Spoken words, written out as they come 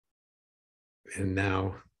And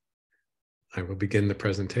now I will begin the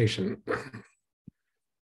presentation.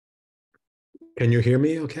 Can you hear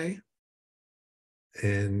me okay?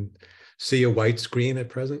 And see a white screen at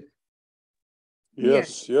present?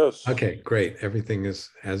 Yes, yes. Okay, great. Everything is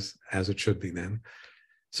as it should be then.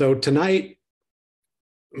 So tonight,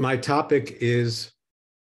 my topic is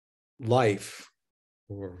life,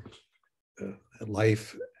 or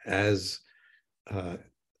life as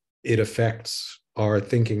it affects our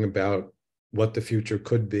thinking about what the future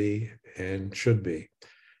could be and should be.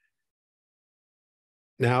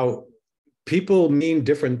 Now, people mean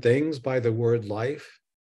different things by the word life,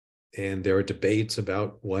 and there are debates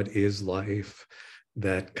about what is life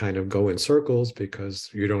that kind of go in circles because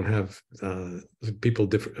you don't have people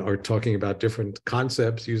are talking about different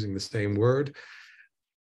concepts using the same word.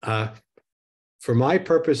 For my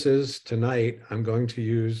purposes tonight, I'm going to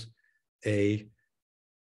use a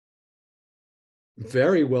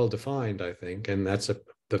very well defined, I think, and that's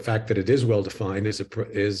the fact that it is well defined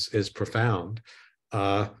is profound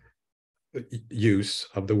use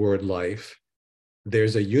of the word life.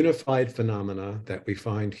 There's a unified phenomena that we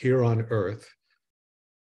find here on Earth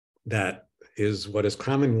that is what is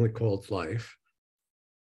commonly called life.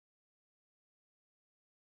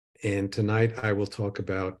 And tonight I will talk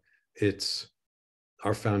about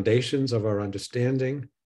our foundations of our understanding,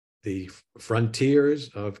 the frontiers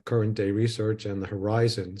of current day research, and the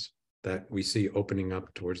horizons that we see opening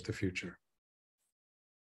up towards the future.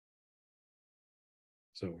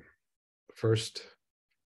 So first,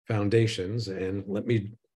 foundations, and let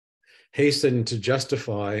me hasten to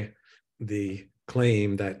justify the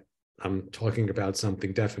claim that I'm talking about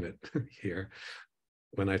something definite here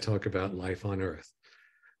when I talk about life on Earth.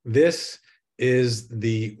 This is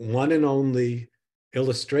the one and only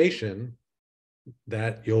illustration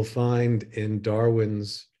that you'll find in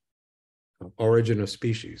Darwin's Origin of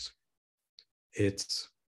Species. It's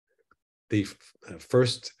the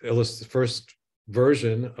first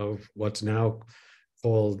version of what's now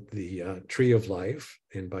called the tree of life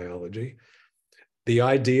in biology. The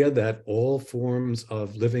idea that all forms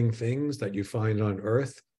of living things that you find on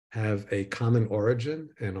Earth have a common origin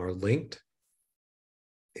and are linked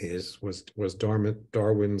was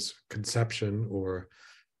Darwin's conception, or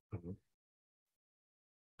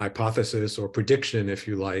hypothesis, or prediction, if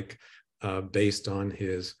you like, based on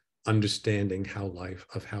his understanding how life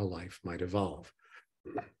might evolve.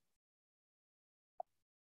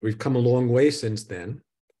 We've come a long way since then,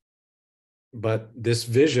 but this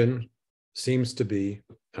vision seems to be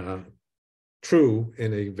true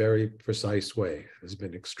in a very precise way. It has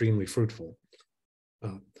been extremely fruitful.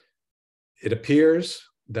 It appears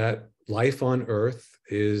that life on Earth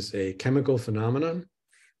is a chemical phenomenon,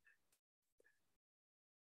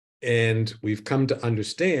 and we've come to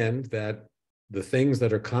understand that the things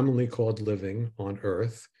that are commonly called living on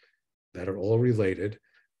Earth, that are all related,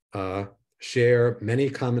 share many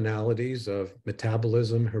commonalities of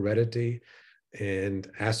metabolism, heredity, and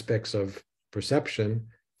aspects of perception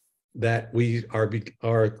that we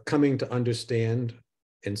are coming to understand,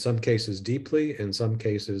 in some cases deeply, in some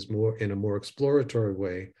cases in a more exploratory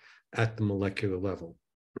way at the molecular level.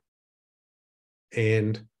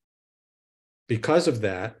 And because of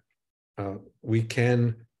that, we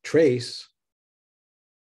can trace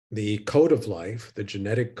the code of life, the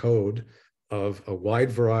genetic code of a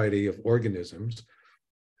wide variety of organisms,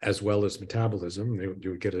 as well as metabolism. You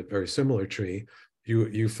would get a very similar tree.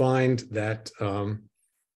 You find that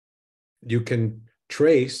you can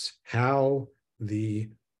trace how the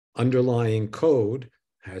underlying code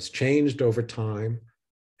has changed over time,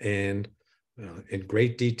 and in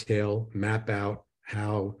great detail map out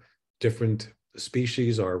how different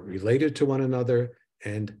species are related to one another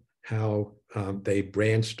and how they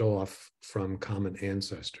branched off from common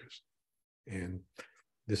ancestors. And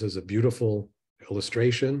this is a beautiful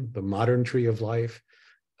illustration. The modern tree of life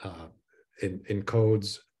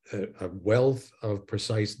encodes a wealth of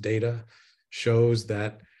precise data, shows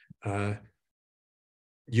that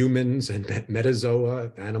humans and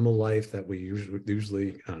metazoa, animal life that we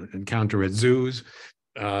usually encounter at zoos,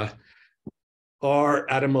 are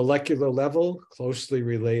at a molecular level closely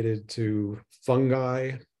related to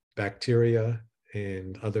fungi, bacteria,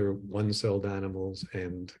 and other one-celled animals,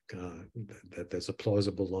 and that there's a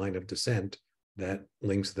plausible line of descent that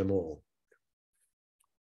links them all.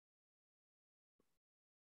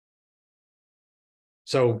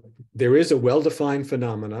 So there is a well-defined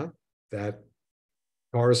phenomena that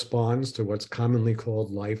corresponds to what's commonly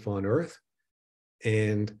called life on Earth,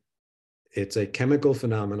 and it's a chemical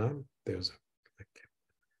phenomena.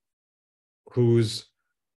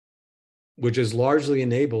 which is largely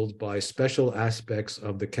enabled by special aspects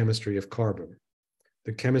of the chemistry of carbon.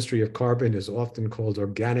 The chemistry of carbon is often called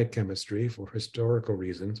organic chemistry for historical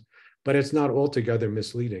reasons, but it's not altogether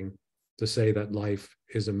misleading to say that life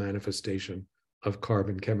is a manifestation of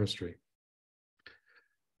carbon chemistry.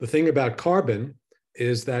 The thing about carbon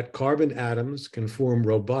is that carbon atoms can form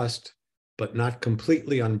robust but not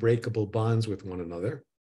completely unbreakable bonds with one another.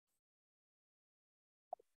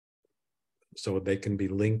 So they can be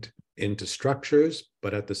linked into structures,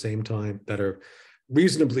 but at the same time that are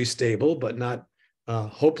reasonably stable, but not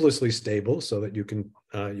hopelessly stable, so that you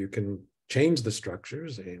can change the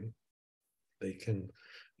structures and they can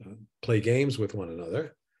play games with one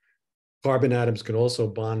another. Carbon atoms can also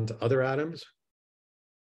bond to other atoms.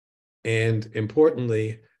 And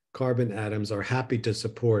importantly, carbon atoms are happy to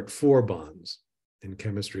support 4 bonds. In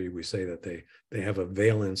chemistry, we say that they have a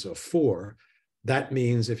valence of 4. That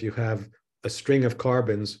means if you have a string of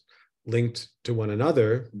carbons linked to one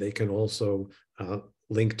another, they can also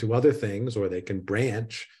link to other things, or they can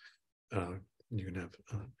branch. You can have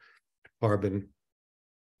carbon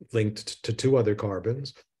linked to 2 other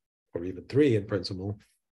carbons, or even 3 in principle,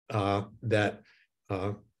 that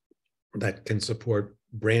can support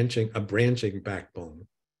a branching backbone.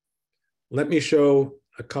 Let me show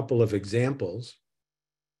a couple of examples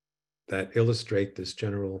that illustrate this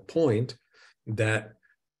general point, that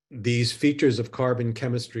these features of carbon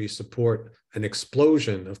chemistry support an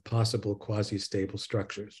explosion of possible quasi-stable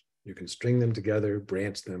structures. You can string them together,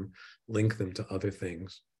 branch them, link them to other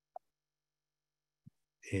things.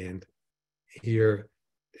 And here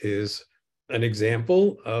is an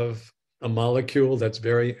example of a molecule that's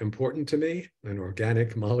very important to me, an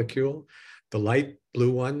organic molecule. The light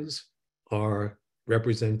blue ones are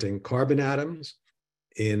representing carbon atoms.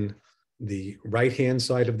 In the right-hand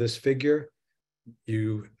side of this figure,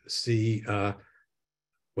 you see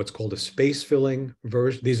what's called a space-filling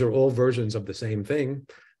version. These are all versions of the same thing.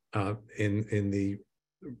 In the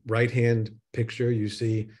right-hand picture, you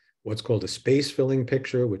see what's called a space-filling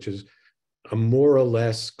picture, which is a more or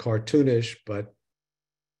less cartoonish, but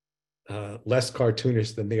less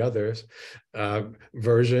cartoonish than the others,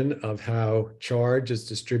 version of how charge is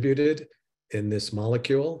distributed in this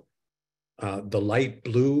molecule. The light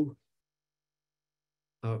blue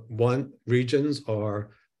regions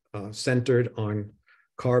are centered on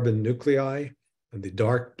carbon nuclei, and the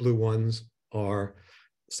dark blue ones are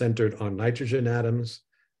centered on nitrogen atoms,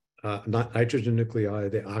 not nitrogen nuclei,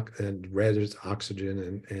 and red is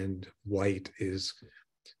oxygen, and white is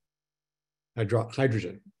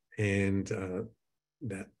hydrogen. And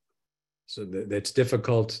that's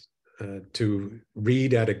difficult to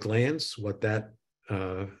read at a glance what that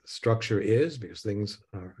structure is, because things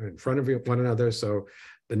are in front of one another. So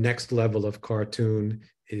the next level of cartoon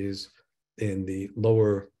is in the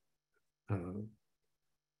lower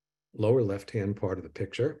left-hand part of the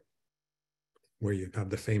picture, where you have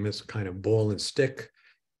the famous kind of ball and stick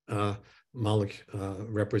molecule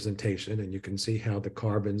representation, and you can see how the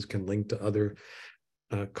carbons can link to other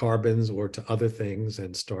carbons or to other things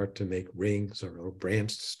and start to make rings or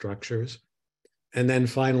branched structures. And then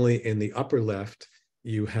finally, in the upper left,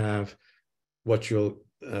 you have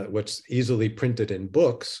what's easily printed in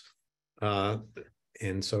books,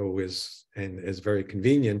 and so is very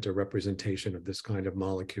convenient, a representation of this kind of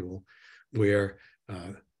molecule, where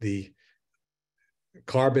the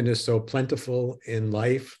carbon is so plentiful in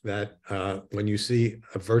life that when you see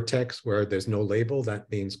a vertex where there's no label,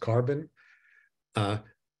 that means carbon.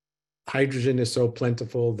 Hydrogen is so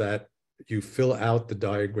plentiful that you fill out the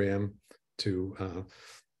diagram to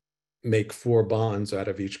make 4 bonds out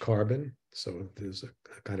of each carbon. So there's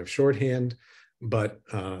a kind of shorthand, but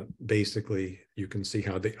basically you can see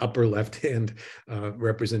how the upper left-hand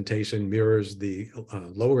representation mirrors the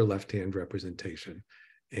lower left-hand representation.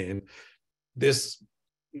 And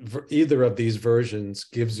either of these versions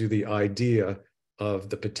gives you the idea of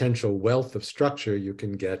the potential wealth of structure you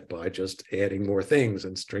can get by just adding more things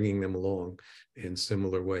and stringing them along in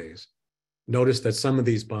similar ways. Notice that some of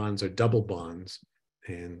these bonds are double bonds,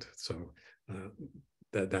 and so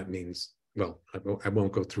that means, well, I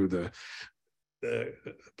won't go through the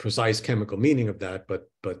precise chemical meaning of that, but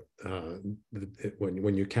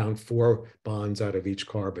when you count 4 bonds out of each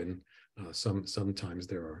carbon, sometimes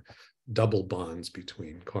there are double bonds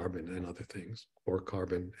between carbon and other things, or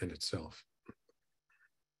carbon and itself.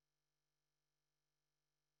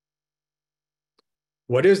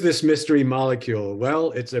 What is this mystery molecule?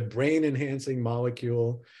 Well, it's a brain-enhancing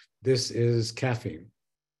molecule. This is caffeine.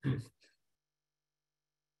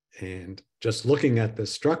 And just looking at the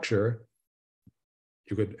structure,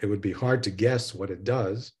 it would be hard to guess what it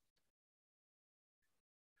does.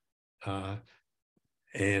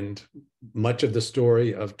 And much of the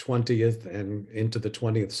story of 20th and into the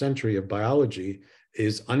 20th century of biology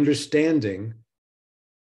is understanding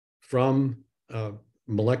from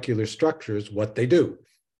molecular structures what they do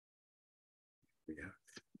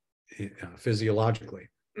physiologically.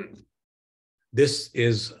 This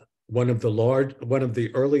is one of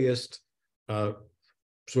the earliest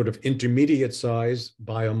sort of intermediate size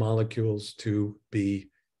biomolecules to be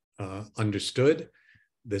understood.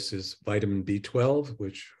 This is vitamin B12,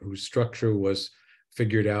 whose structure was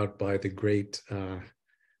figured out by the great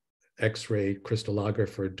X-ray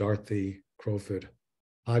crystallographer Dorothy Crowfoot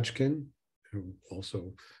Hodgkin, who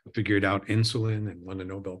also figured out insulin and won a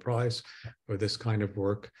Nobel Prize for this kind of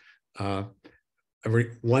work. I'll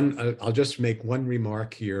just make one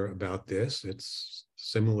remark here about this. It's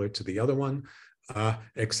similar to the other one,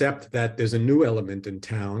 except that there's a new element in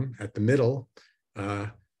town at the middle,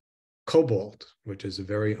 cobalt, which is a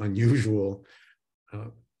very unusual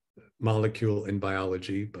molecule in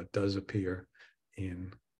biology, but does appear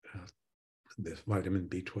in this vitamin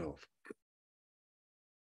B12.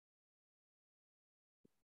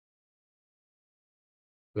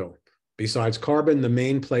 So besides carbon, the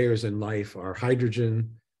main players in life are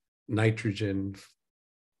hydrogen, nitrogen,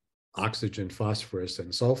 oxygen, phosphorus,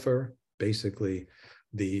 and sulfur, basically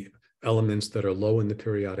the elements that are low in the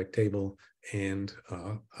periodic table and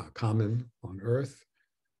common on Earth.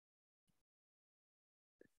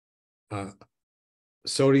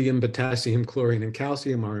 Sodium, potassium, chlorine, and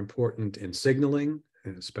calcium are important in signaling,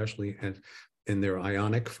 and especially in their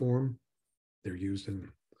ionic form. They're used in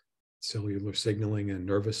cellular signaling and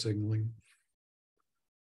nervous signaling.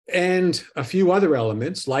 And a few other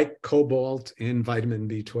elements like cobalt in vitamin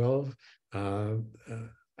B12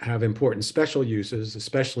 have important special uses.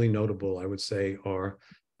 Especially notable, I would say, are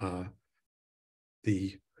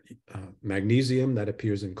the magnesium that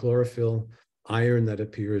appears in chlorophyll, iron that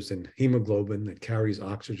appears in hemoglobin that carries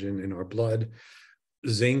oxygen in our blood,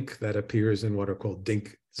 zinc that appears in what are called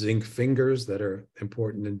zinc fingers that are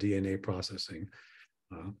important in DNA processing.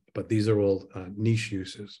 But these are all niche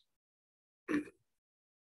uses.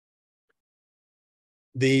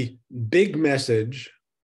 The big message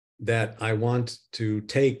that I want to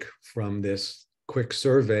take from this quick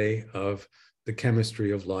survey of the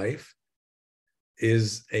chemistry of life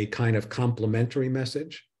is a kind of complementary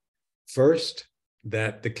message. First,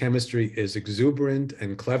 that the chemistry is exuberant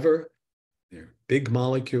and clever. They're big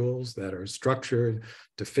molecules that are structured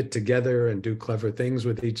to fit together and do clever things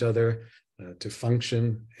with each other, to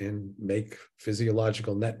function and make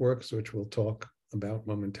physiological networks, which we'll talk about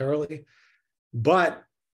momentarily. But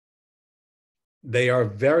they are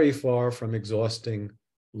very far from exhausting,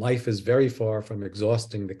 life is very far from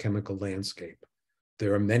exhausting the chemical landscape.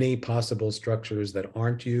 There are many possible structures that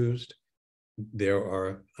aren't used. There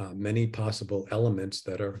are many possible elements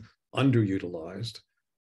that are underutilized.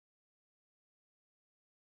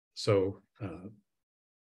 So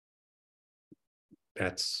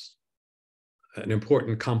that's an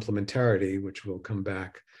important complementarity, which will come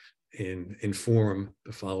back and inform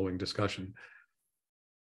the following discussion.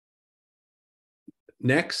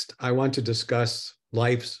 Next, I want to discuss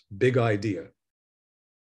life's big idea.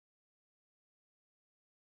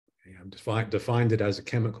 I've defined it as a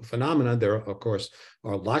chemical phenomena. There, of course,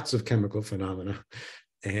 are lots of chemical phenomena.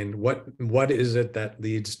 And what is it that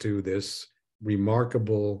leads to this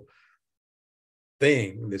remarkable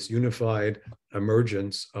thing, this unified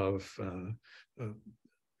emergence of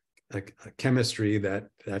a chemistry that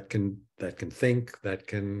can think, that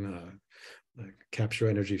can capture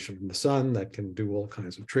energy from the sun, that can do all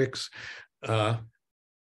kinds of tricks.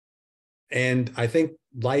 And I think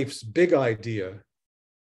life's big idea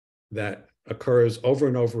that occurs over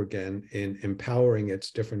and over again in empowering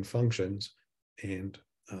its different functions and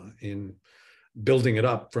in building it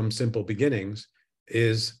up from simple beginnings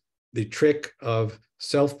is the trick of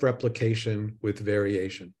self-replication with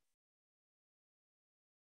variation.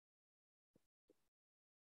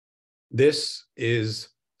 This is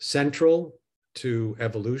central to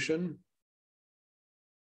evolution.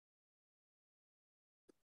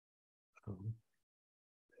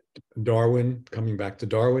 Darwin, coming back to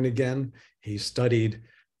Darwin again, he studied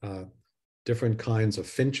different kinds of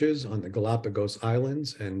finches on the Galapagos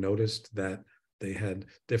Islands and noticed that they had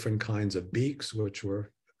different kinds of beaks, which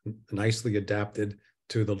were nicely adapted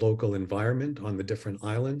to the local environment on the different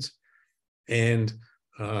islands, and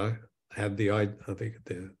had the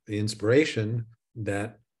inspiration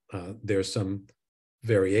that there's some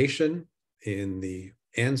variation in the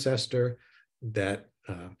ancestor that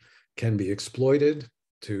can be exploited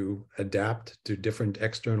to adapt to different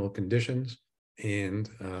external conditions, and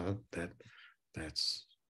that's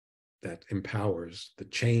that empowers the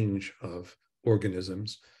change of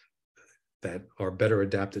organisms that are better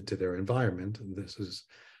adapted to their environment. And this is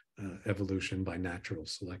evolution by natural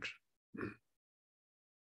selection.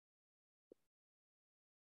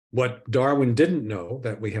 What Darwin didn't know,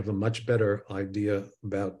 that we have a much better idea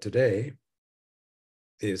about today,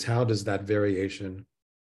 is how does that variation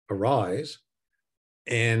arise?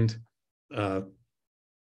 And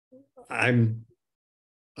I'm,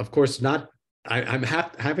 of course, I'm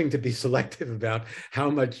having to be selective about how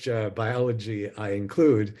much biology I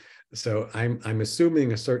include. So I'm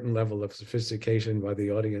assuming a certain level of sophistication by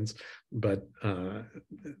the audience, but I'll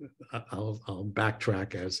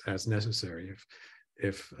backtrack as necessary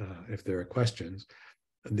if there are questions.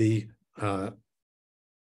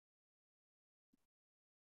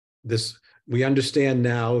 We understand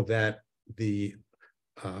now that the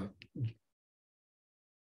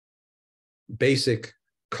basic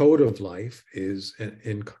code of life is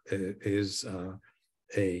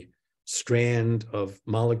a strand of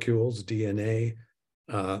molecules, DNA,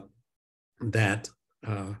 that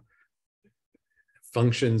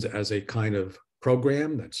functions as a kind of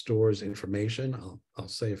program that stores information. I'll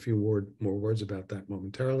say a few more words about that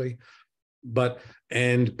momentarily.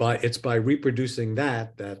 It's by reproducing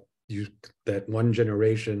that one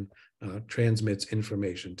generation transmits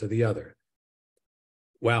information to the other.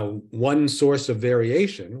 While one source of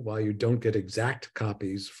variation, while you don't get exact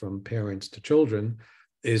copies from parents to children,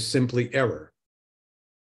 is simply error.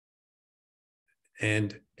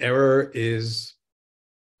 And error is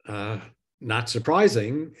not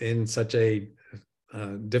surprising in such a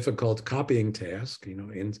difficult copying task.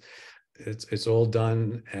 It's all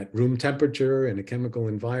done at room temperature in a chemical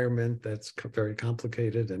environment that's very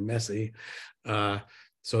complicated and messy.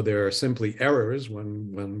 So there are simply errors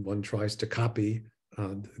when one tries to copy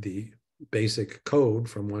the basic code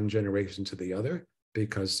from one generation to the other,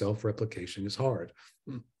 because self-replication is hard.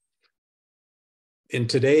 In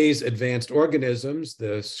today's advanced organisms,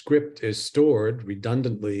 the script is stored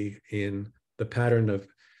redundantly in the pattern of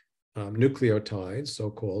nucleotides,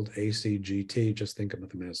 so-called ACGT. Just think of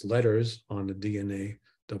them as letters on the DNA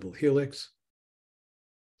double helix.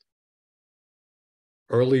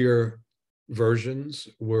 Earlier versions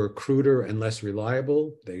were cruder and less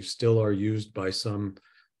reliable. They still are used by some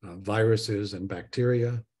viruses and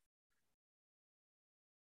bacteria.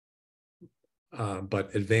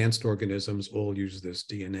 But advanced organisms all use this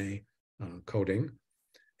DNA coding.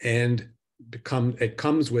 And it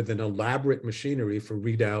comes with an elaborate machinery for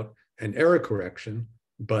readout and error correction,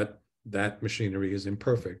 but that machinery is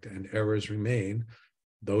imperfect and errors remain.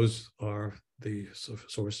 Those are the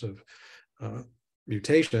source of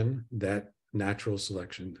mutation that natural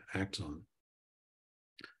selection acts on.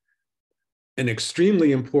 An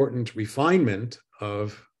extremely important refinement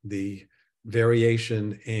of the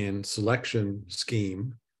variation and selection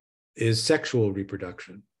scheme is sexual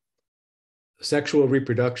reproduction. Sexual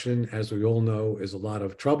reproduction, as we all know, is a lot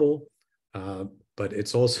of trouble, but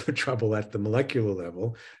it's also trouble at the molecular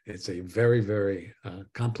level. It's a very, very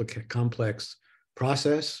complex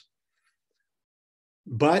process,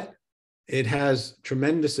 but it has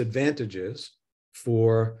tremendous advantages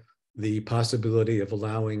for the possibility of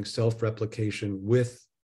allowing self-replication with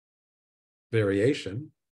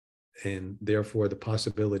variation, and therefore the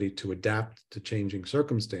possibility to adapt to changing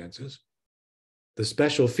circumstances. The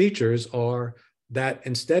special features are that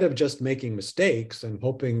instead of just making mistakes and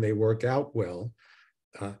hoping they work out well,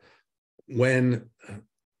 when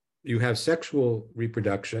you have sexual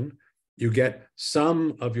reproduction, you get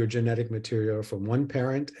some of your genetic material from one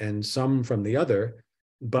parent and some from the other,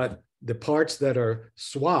 but the parts that are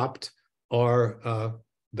swapped are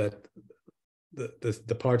the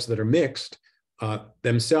parts that are mixed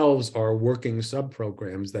themselves are working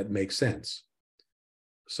subprograms that make sense.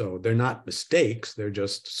 So they're not mistakes, they're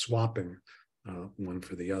just swapping one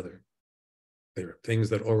for the other. They're things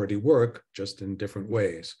that already work, just in different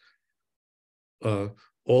ways.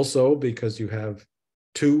 Also, because you have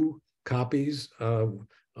two copies of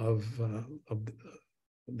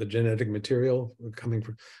the genetic material coming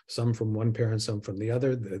from some from one parent, some from the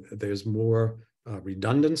other, there's more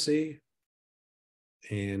redundancy.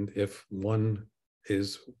 And if one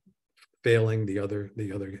is failing, the other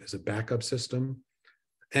is a backup system.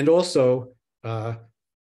 And also,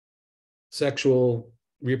 sexual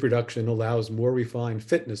reproduction allows more refined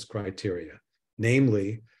fitness criteria,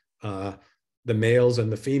 namely the males and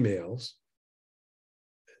the females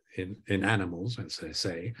in animals, as they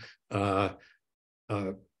say,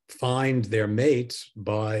 find their mates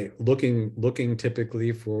by looking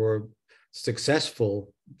typically for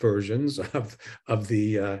successful versions of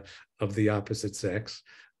the opposite sex,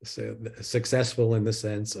 successful in the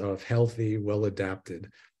sense of healthy, well-adapted,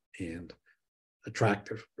 and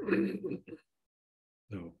attractive.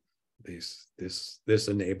 So this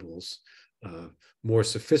enables more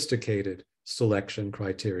sophisticated selection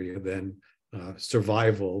criteria than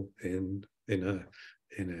survival in a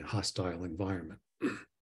hostile environment.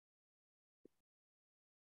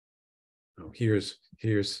 So here's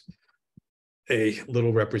a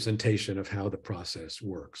little representation of how the process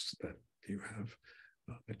works. That you have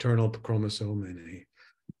a maternal chromosome and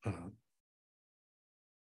a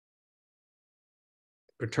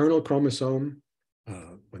paternal chromosome.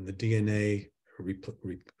 When the DNA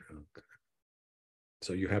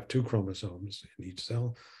so you have two chromosomes in each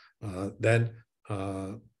cell. Then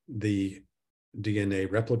the DNA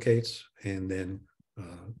replicates, and then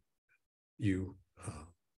you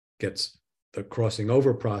gets the crossing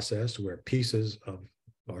over process where pieces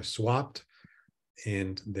are swapped,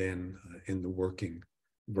 and then in the working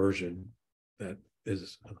version that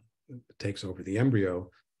is takes over the embryo,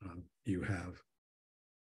 you have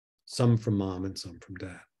some from mom and some from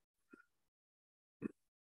dad.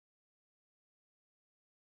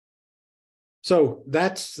 So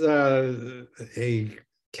that's a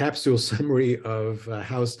capsule summary of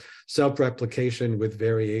how self-replication with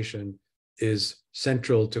variation is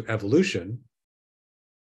central to evolution.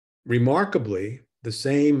 Remarkably, the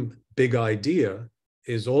same big idea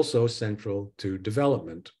is also central to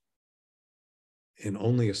development in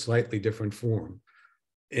only a slightly different form.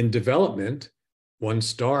 In development, one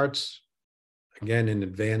starts, again, in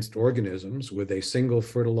advanced organisms with a single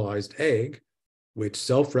fertilized egg, which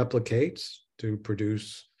self-replicates to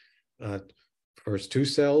produce first 2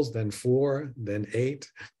 cells, then 4, then 8,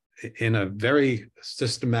 in a very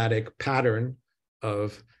systematic pattern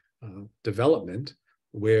of development,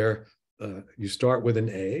 where you start with an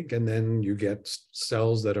egg and then you get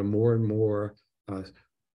cells that are more and more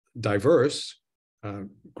diverse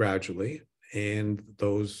gradually, and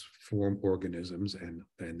those form organisms and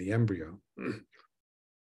the embryo.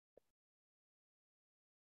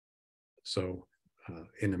 So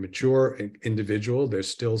in a mature individual, there's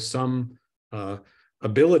still some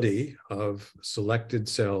ability of selected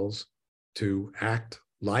cells to act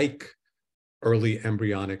like early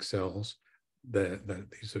embryonic cells, that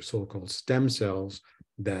these are so-called stem cells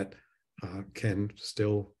that can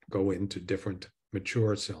still go into different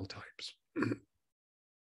mature cell types.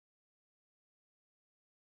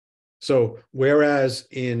 So whereas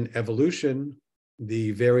in evolution,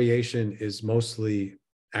 the variation is mostly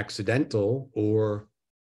accidental or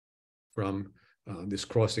from this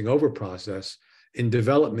crossing over process, in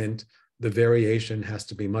development, the variation has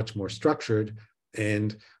to be much more structured,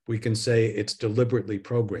 and we can say it's deliberately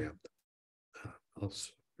programmed. I'll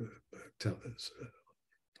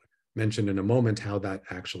mention in a moment how that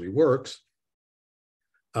actually works.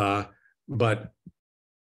 But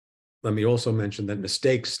let me also mention that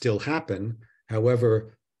mistakes still happen.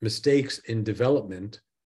 However, mistakes in development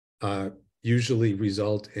usually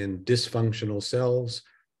result in dysfunctional cells,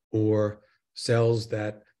 or cells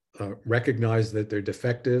that recognize that they're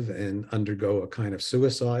defective and undergo a kind of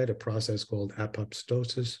suicide, a process called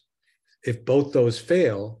apoptosis. If both those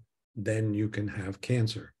fail, then you can have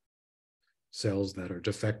cancer, cells that are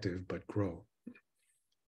defective but grow.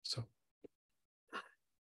 So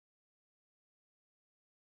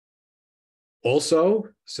also,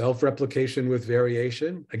 self-replication with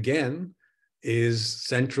variation, again, is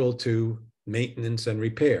central to maintenance and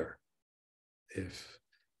repair. If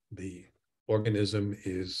the organism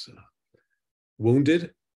is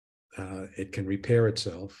wounded, it can repair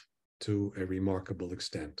itself to a remarkable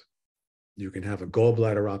extent. You can have a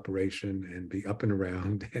gallbladder operation and be up and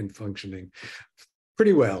around and functioning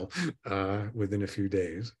pretty well within a few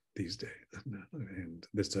days these days. And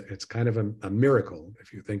it's kind of a miracle,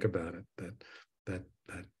 if you think about it, that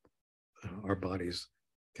our bodies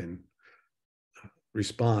can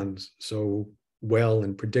respond so well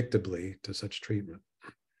and predictably to such treatment.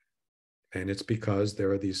 And it's because there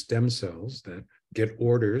are these stem cells that get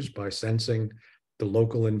orders by sensing the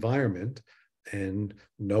local environment and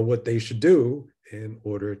know what they should do in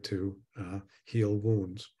order to heal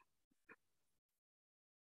wounds.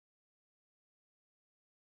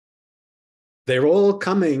 They're all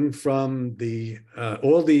coming from the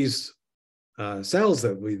all these cells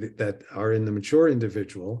that are in the mature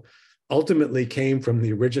individual ultimately came from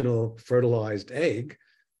the original fertilized egg.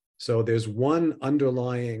 So there's one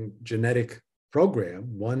underlying genetic program,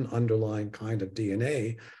 one underlying kind of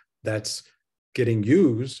DNA that's getting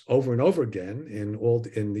used over and over again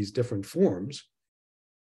in these different forms.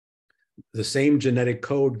 The same genetic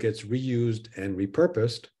code gets reused and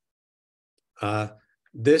repurposed.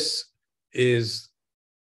 This is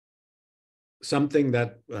something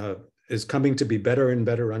that is coming to be better and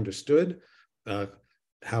better understood,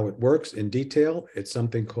 how it works in detail. It's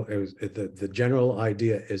something called, the general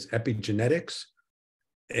idea is epigenetics.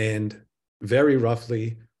 And very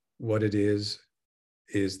roughly, what it is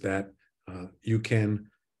that you can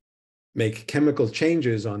make chemical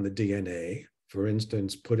changes on the DNA, for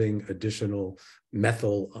instance, putting additional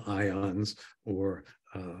methyl ions or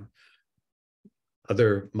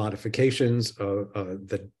other modifications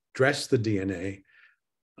that dress the DNA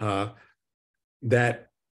that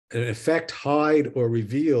in effect hide or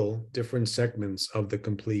reveal different segments of the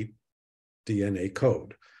complete DNA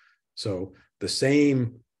code. So the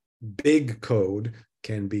same big code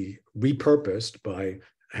can be repurposed by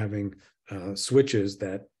having switches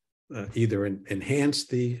that either enhance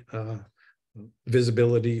the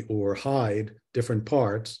visibility or hide different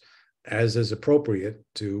parts as is appropriate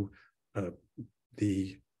to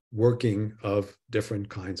the working of different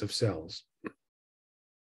kinds of cells.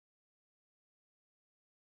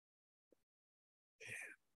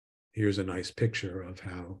 Here's a nice picture of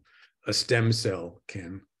how a stem cell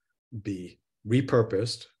can be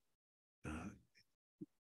repurposed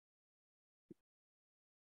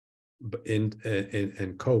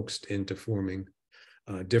and coaxed into forming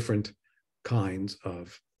different kinds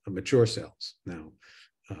of mature cells. Now,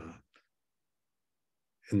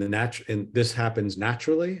 this happens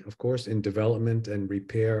naturally, of course, in development and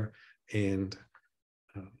repair and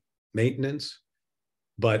maintenance,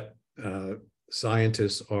 but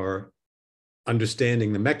scientists are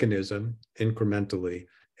understanding the mechanism incrementally,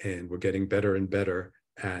 and we're getting better and better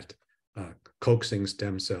at coaxing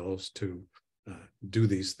stem cells to do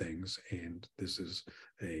these things. And this is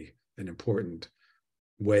an important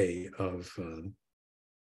way of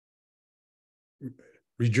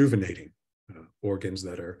rejuvenating organs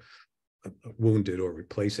that are wounded or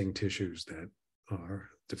replacing tissues that are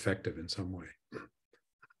defective in some way.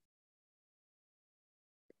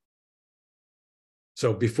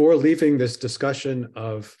 So before leaving this discussion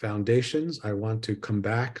of foundations, I want to come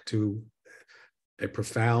back to a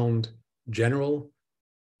profound general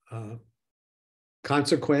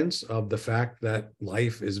consequence of the fact that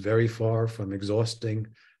life is very far from exhausting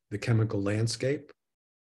the chemical landscape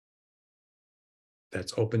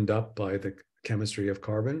that's opened up by the chemistry of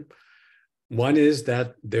carbon. One is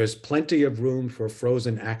that there's plenty of room for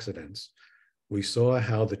frozen accidents. We saw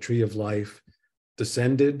how the tree of life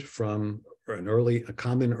descended from a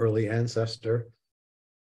common early ancestor,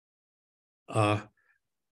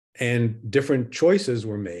 and different choices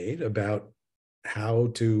were made about how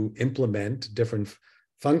to implement different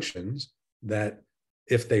functions that,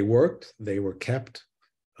 if they worked, they were kept,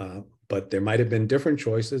 but there might have been different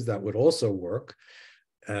choices that would also work.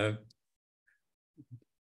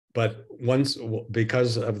 But once,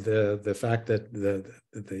 because of the fact that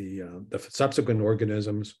the subsequent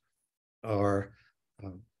organisms are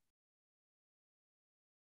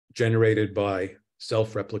generated by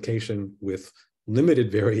self-replication with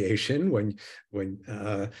limited variation, when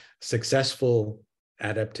successful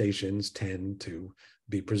adaptations tend to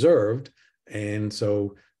be preserved, and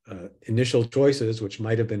so initial choices, which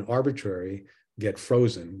might have been arbitrary, get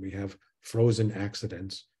frozen. We have frozen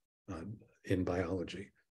accidents in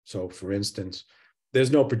biology. So, for instance,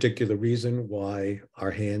 there's no particular reason why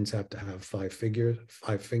our hands have to have five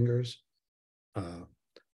fingers.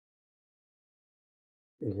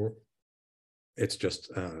 Or it's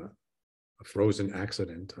just a frozen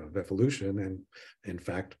accident of evolution. And in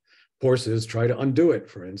fact, horses try to undo it,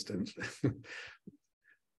 for instance.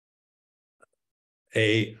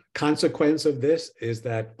 A consequence of this is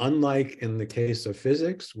that, unlike in the case of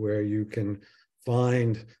physics, where you can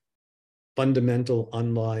find fundamental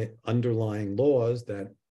underlying laws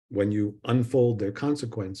that, when you unfold their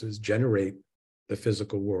consequences, generate the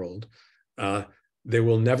physical world, there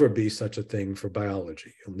will never be such a thing for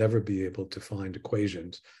biology. You'll never be able to find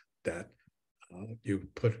equations that you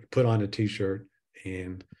put on a t-shirt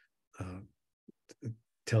and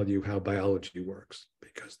tell you how biology works,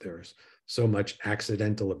 because there's so much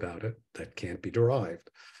accidental about it that can't be derived.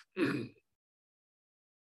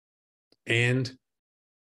 And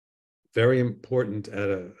very important,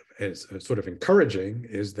 as sort of encouraging,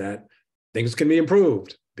 is that things can be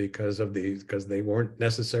improved because they weren't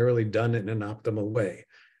necessarily done in an optimal way.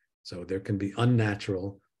 So there can be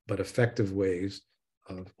unnatural but effective ways,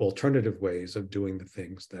 of alternative ways of doing the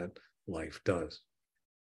things that life does.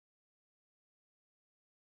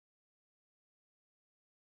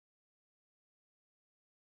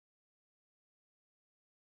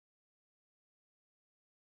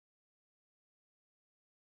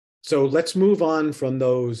 So let's move on from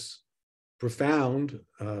those profound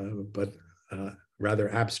but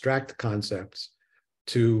rather abstract concepts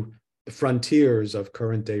to the frontiers of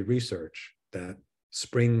current day research that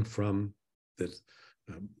spring from the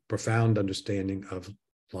profound understanding of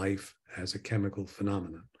life as a chemical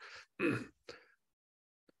phenomenon.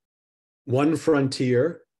 One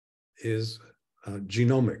frontier is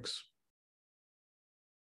genomics.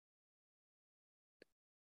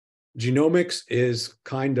 Genomics is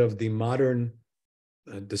kind of the modern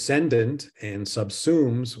descendant and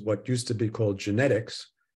subsumes what used to be called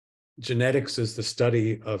genetics. Genetics is the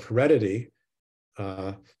study of heredity,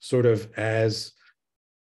 sort of as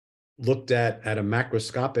looked at in a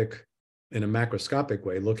macroscopic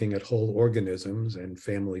way, looking at whole organisms and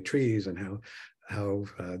family trees and how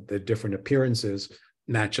the different appearances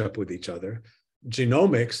match up with each other. In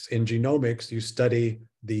genomics, you study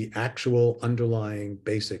the actual underlying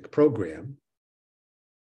basic program,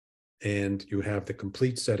 and you have the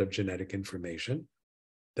complete set of genetic information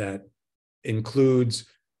that includes,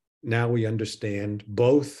 now we understand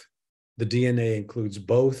both, the DNA includes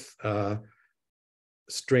both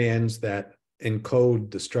strands that encode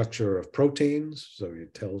the structure of proteins, so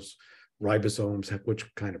it tells ribosomes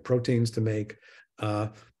which kind of proteins to make,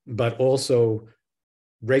 but also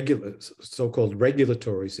so-called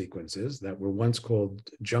regulatory sequences that were once called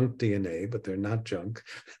junk DNA, but they're not junk.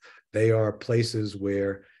 They are places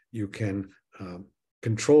where you can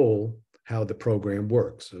control how the program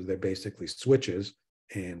works. So they're basically switches,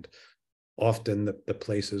 and often the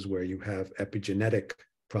places where you have epigenetic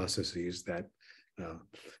processes that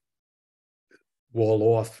wall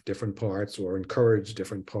off different parts or encourage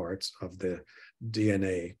different parts of the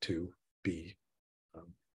DNA to be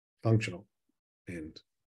functional. And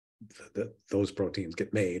those proteins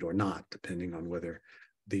get made or not, depending on whether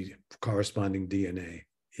the corresponding DNA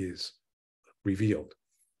is revealed.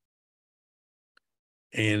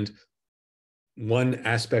 And one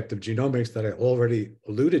aspect of genomics that I already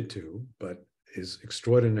alluded to, but is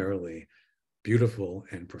extraordinarily beautiful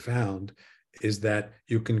and profound, is that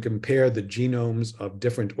you can compare the genomes of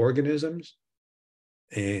different organisms.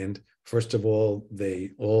 And first of all,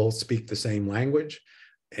 they all speak the same language,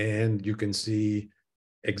 and you can see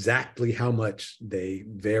exactly how much they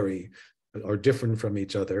vary or different from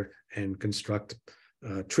each other, and construct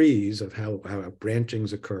trees of how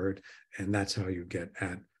branchings occurred. And that's how you get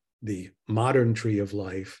at the modern tree of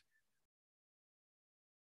life.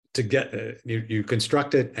 To get you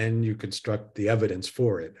construct it, and you construct the evidence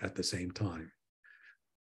for it at the same time.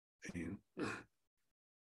 And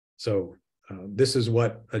so this is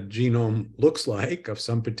what a genome looks like of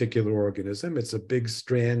some particular organism. It's a big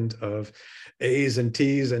strand of A's and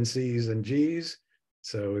T's and C's and G's.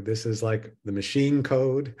 So this is like the machine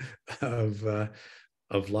code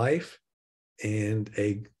of life. And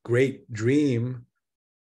a great dream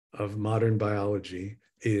of modern biology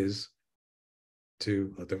is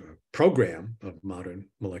the program of modern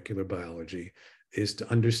molecular biology is to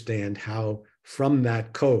understand how, from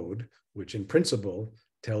that code, which in principle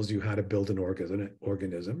tells you how to build an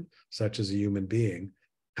organism, such as a human being,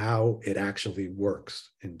 how it actually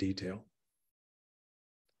works in detail.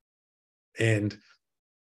 And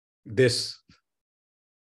this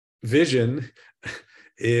vision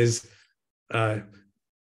is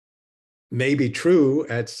maybe true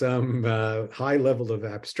at some high level of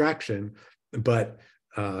abstraction, but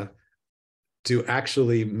to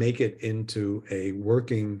actually make it into a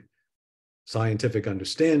working scientific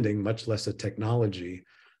understanding, much less a technology,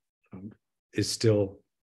 is still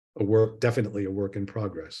definitely a work in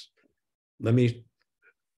progress. Let me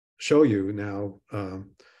show you now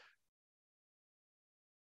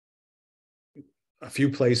a few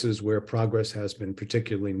places where progress has been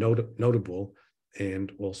particularly notable,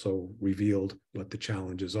 and also revealed what the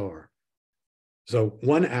challenges are. So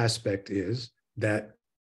one aspect is that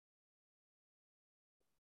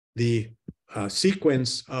the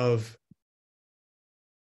sequence of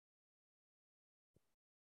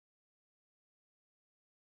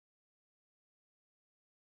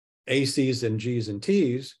ACs and Gs and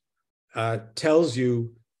Ts tells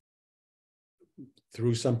you,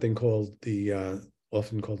 through something called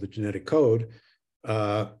often called the genetic code,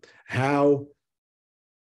 how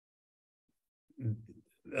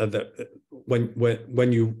when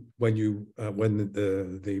the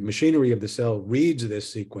machinery of the cell reads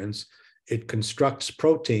this sequence, it constructs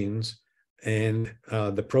proteins, and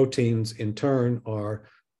the proteins in turn are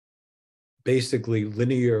basically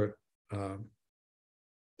linear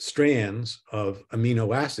strands of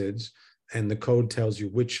amino acids, and the code tells you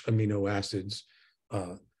which amino acids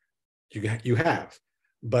you have.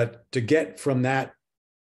 But to get from that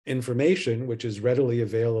information, which is readily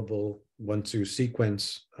available once you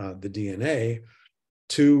sequence the DNA,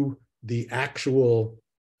 to the actual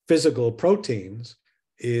physical proteins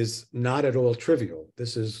is not at all trivial.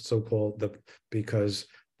 This is so-called because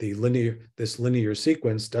this linear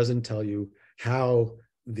sequence doesn't tell you how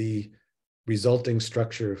the resulting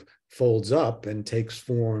structure folds up and takes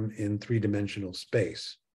form in three-dimensional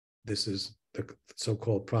space. This is the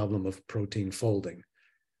so-called problem of protein folding.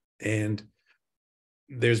 And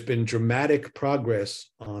there's been dramatic progress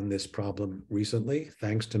on this problem recently,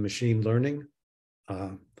 thanks to machine learning.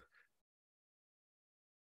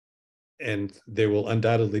 And there will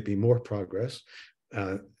undoubtedly be more progress.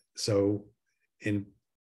 So in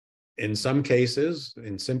some cases,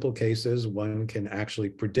 in simple cases, one can actually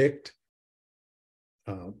predict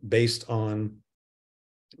based on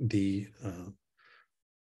the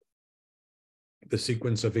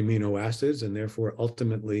sequence of amino acids, and therefore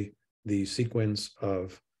ultimately the sequence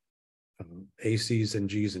of ACs and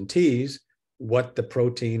Gs and Ts, what the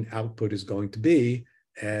protein output is going to be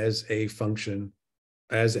as a function,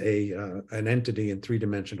 as an entity in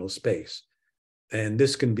three-dimensional space. And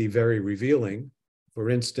this can be very revealing. For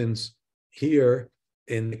instance, here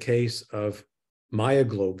in the case of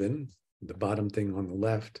myoglobin, the bottom thing on the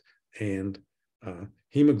left, and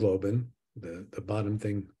hemoglobin, the bottom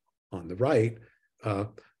thing on the right,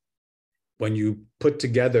 when you put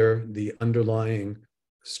together the underlying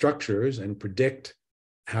structures and predict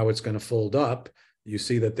how it's going to fold up, you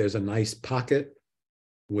see that there's a nice pocket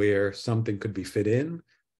where something could be fit in,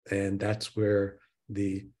 and that's where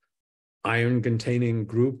the iron-containing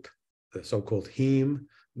group, the so-called heme,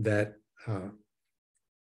 that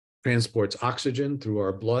transports oxygen through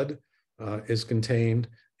our blood, is contained,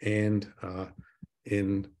 and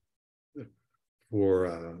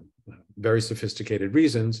for very sophisticated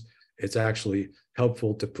reasons, it's actually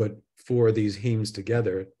helpful to put four of these hemes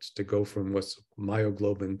together to go from what's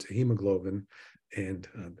myoglobin to hemoglobin, and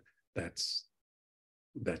that's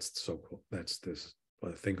so cool. That's this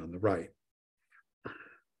thing on the right.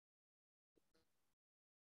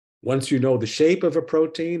 Once you know the shape of a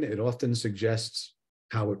protein, it often suggests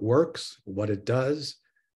how it works, what it does,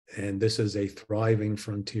 and this is a thriving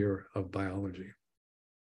frontier of biology.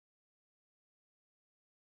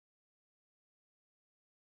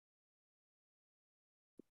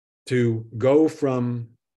 To go from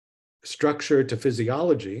structure to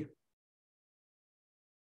physiology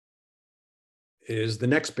is the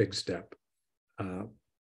next big step.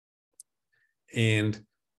 And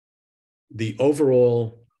the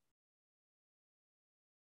overall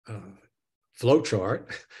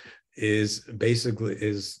flowchart is basically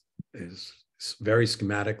is very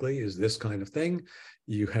schematically is this kind of thing.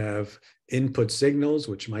 You have input signals,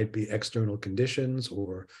 which might be external conditions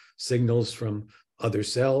or signals from other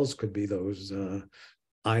cells, could be those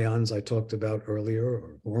ions I talked about earlier,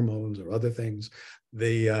 or hormones or other things.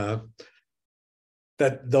 That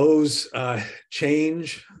those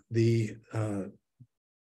change the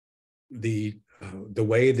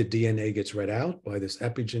way the DNA gets read out by this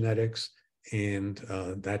epigenetics, and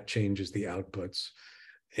that changes the outputs.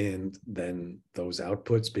 And then those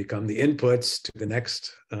outputs become the inputs to the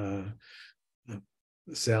next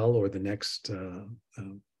cell or the next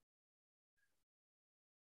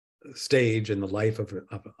stage in the life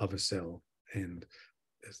of a cell. And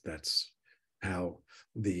that's how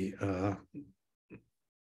the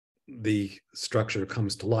structure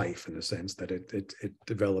comes to life, in the sense that it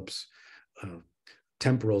develops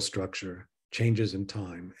temporal structure, changes in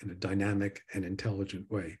time in a dynamic and intelligent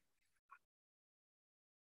way.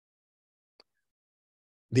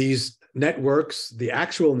 These networks, the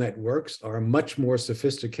actual networks, are much more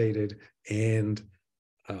sophisticated and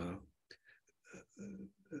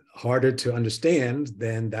harder to understand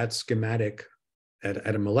than that schematic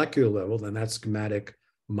at a molecular level than that schematic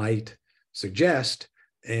might suggest.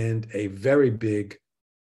 And a very big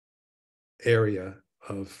area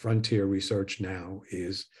of frontier research now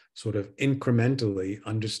is sort of incrementally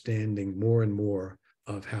understanding more and more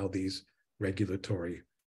of how these regulatory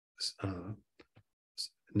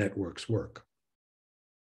networks work.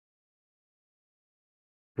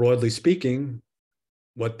 Broadly speaking,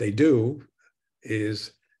 what they do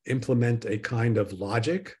is implement a kind of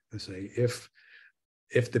logic. They say, if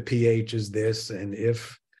the pH is this, and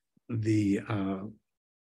if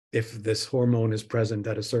this hormone is present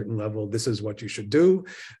at a certain level, this is what you should do.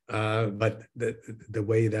 But the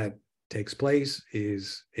way that takes place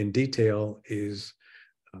is, in detail, is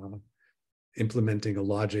implementing a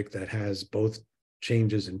logic that has both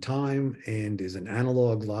changes in time and is an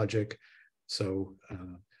analog logic. So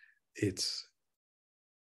it's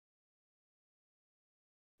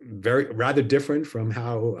rather different from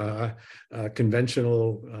how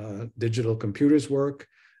conventional digital computers work.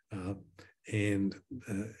 And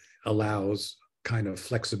allows kind of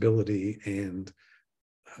flexibility and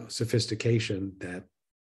sophistication that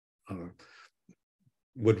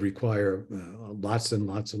would require lots and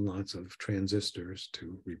lots and lots of transistors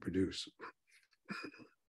to reproduce.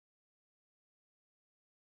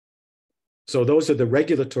 So those are the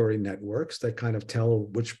regulatory networks that kind of tell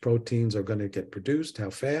which proteins are going to get produced, how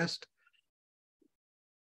fast.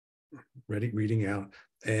 Reading out.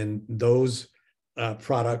 And those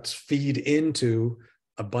products feed into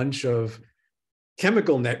a bunch of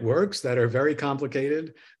chemical networks that are very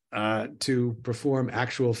complicated to perform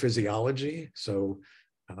actual physiology. So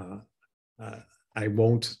I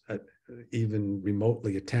won't even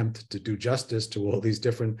remotely attempt to do justice to all these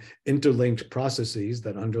different interlinked processes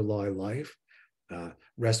that underlie life.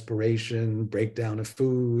 Respiration, breakdown of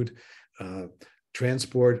food,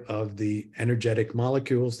 transport of the energetic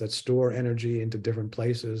molecules that store energy into different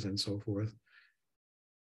places and so forth.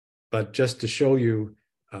 But just to show you,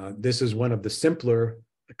 this is one of the simpler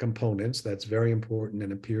components that's very important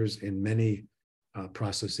and appears in many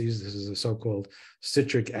processes. This is a so-called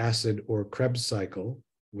citric acid or Krebs cycle,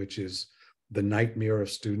 which is the nightmare of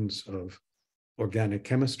students of organic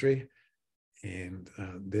chemistry. And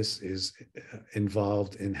this is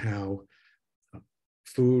involved in how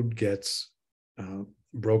food gets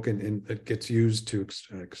broken in, it gets used to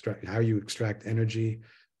extract, how you extract energy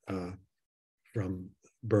from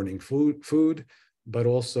burning food, but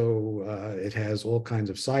also it has all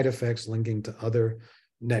kinds of side effects linking to other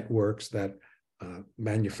networks that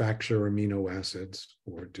manufacture amino acids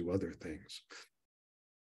or do other things.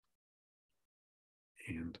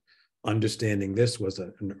 And understanding this was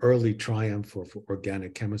an early triumph for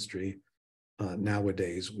organic chemistry.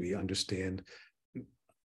 Nowadays, we understand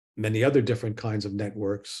many other different kinds of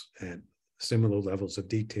networks at similar levels of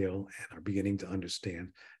detail and are beginning to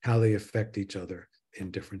understand how they affect each other in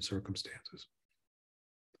different circumstances.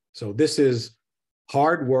 So this is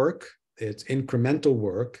hard work, it's incremental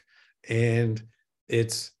work, and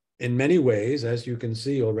it's in many ways, as you can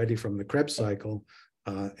see already from the Krebs cycle,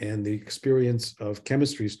 and the experience of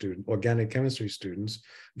chemistry students, organic chemistry students,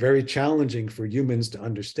 very challenging for humans to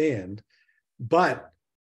understand. But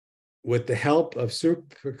with the help of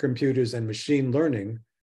supercomputers and machine learning,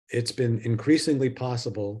 it's been increasingly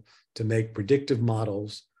possible to make predictive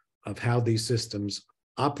models of how these systems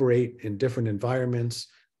operate in different environments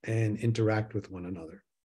and interact with one another.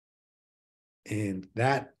 And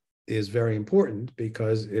that is very important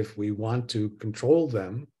because if we want to control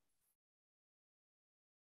them,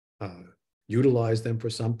 utilize them for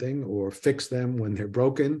something or fix them when they're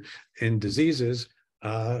broken in diseases,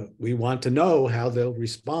 we want to know how they'll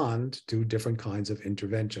respond to different kinds of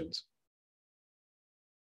interventions.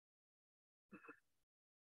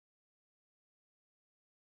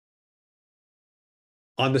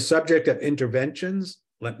 On the subject of interventions,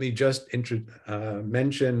 let me just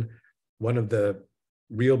mention one of the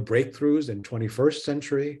real breakthroughs in 21st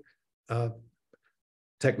century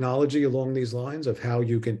technology along these lines of how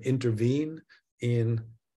you can intervene in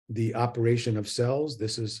the operation of cells.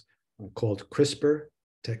 This is called CRISPR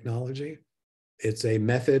technology. It's a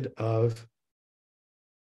method of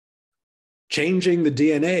changing the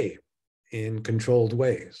DNA in controlled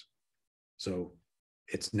ways. So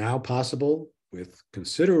it's now possible with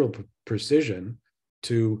considerable precision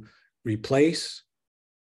to replace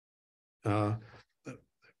a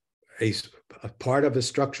part of the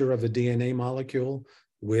structure of the DNA molecule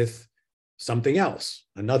with something else,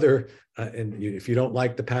 another. And if you don't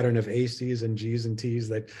like the pattern of ACs and Gs and Ts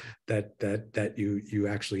that you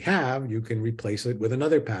actually have, you can replace it with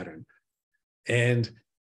another pattern. And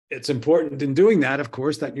it's important in doing that, of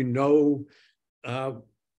course, that you know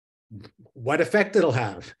what effect it'll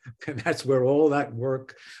have. And that's where all that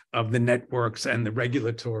work of the networks and the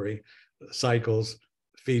regulatory cycles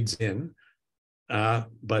feeds in.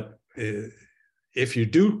 But if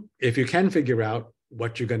you can figure out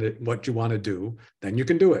what you want to do, then you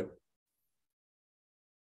can do it.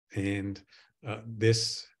 And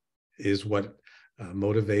this is what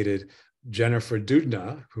motivated Jennifer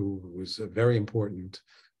Doudna, who was a very important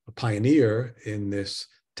pioneer in this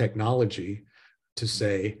technology, to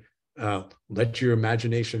say, let your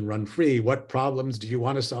imagination run free. What problems do you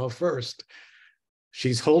want to solve first?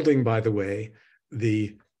 She's holding, by the way,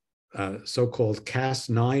 the so-called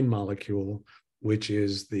Cas9 molecule, which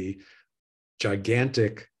is the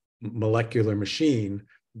gigantic molecular machine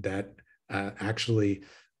that actually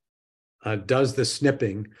does the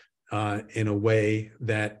snipping in a way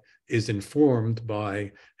that is informed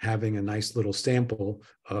by having a nice little sample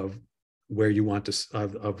of where you want to,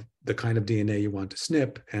 of the kind of DNA you want to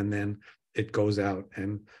snip, and then it goes out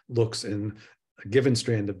and looks in a given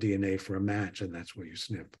strand of DNA for a match, and that's where you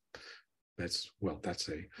SNP. That's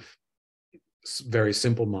a very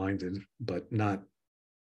simple-minded, but not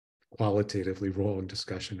qualitatively wrong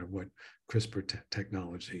discussion of what CRISPR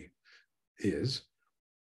technology is.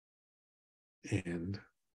 And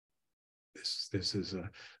this is a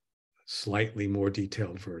slightly more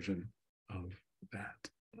detailed version of that.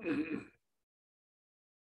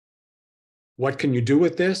 What can you do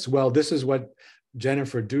with this? Well, this is what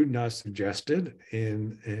Jennifer Doudna suggested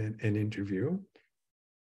in an interview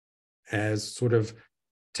as sort of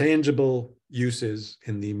tangible uses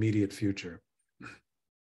in the immediate future.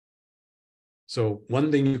 So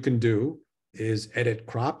one thing you can do is edit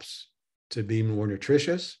crops to be more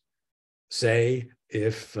nutritious. Say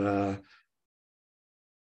if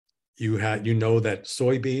you know that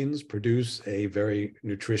soybeans produce a very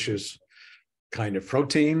nutritious kind of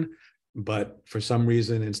protein, but for some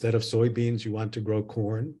reason, instead of soybeans, you want to grow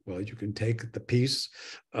corn. Well, you can take the piece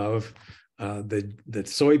of the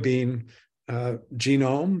soybean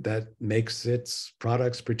genome that makes its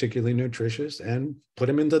products particularly nutritious and put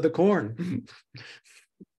them into the corn.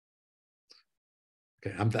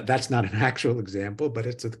 Okay, that's not an actual example, but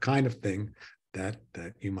it's the kind of thing that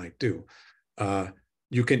you might do.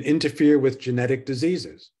 You can interfere with genetic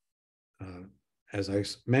diseases. As I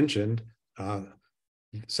mentioned,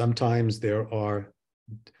 sometimes there are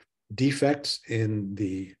defects in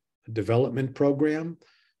the development program.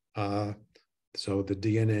 So the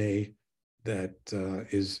DNA that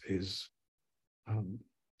is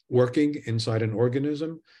working inside an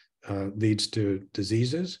organism leads to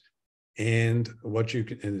diseases. And what you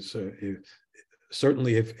can,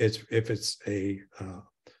 certainly if it's a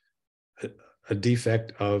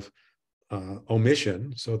defect of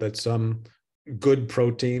omission, so that some good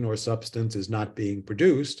protein or substance is not being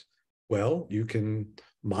produced, well, you can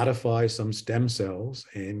modify some stem cells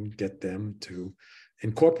and get them to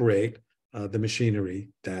incorporate the machinery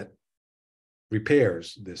that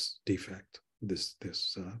repairs this defect, this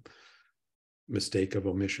mistake of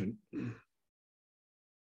omission.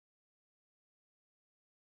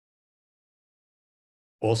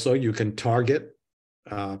 Also, you can target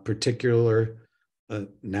particular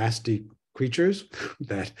nasty creatures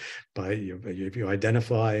that if you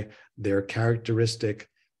identify their characteristic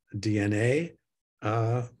DNA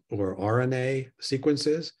or RNA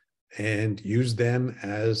sequences and use them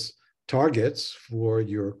as targets for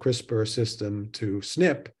your CRISPR system to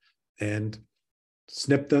SNP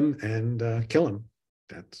them and kill them.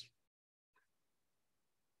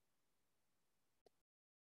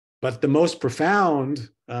 But the most profound,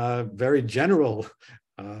 very general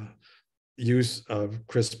use of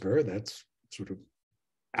CRISPR that's sort of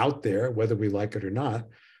out there, whether we like it or not,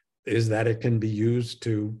 is that it can be used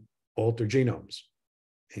to alter genomes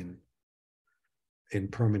in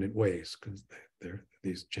permanent ways, because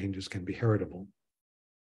these changes can be heritable.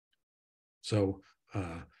 So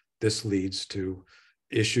this leads to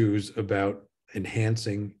issues about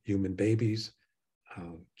enhancing human babies,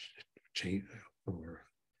 or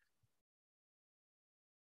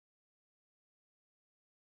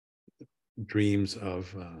dreams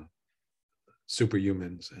of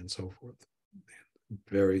superhumans and so forth.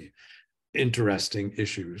 Very interesting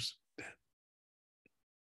issues that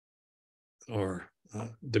are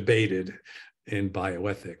debated in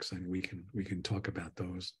bioethics, and we can talk about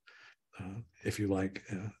those if you like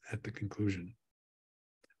at the conclusion.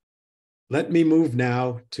 Let me move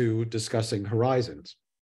now to discussing horizons,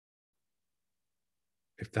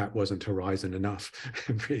 if that wasn't horizon enough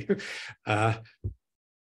for you.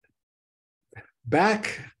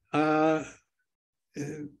 Back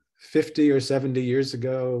 50 or 70 years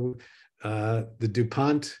ago, the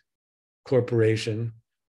DuPont Corporation,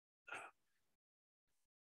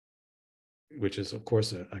 which is of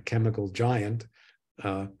course a chemical giant,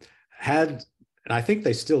 had, and I think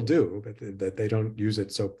they still do, but that they don't use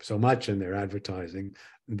it so much in their advertising,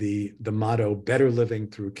 the motto "Better Living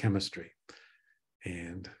Through Chemistry,"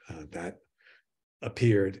 and that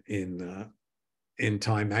appeared in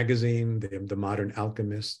Time magazine. The modern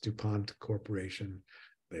alchemists, DuPont Corporation,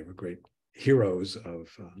 they were great heroes of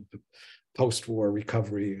the post-war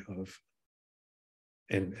recovery of,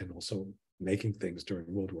 and also making things during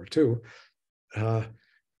World War II.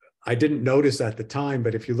 I didn't notice at the time,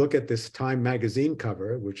 but if you look at this Time magazine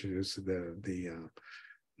cover, which is the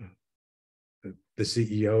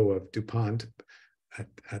CEO of DuPont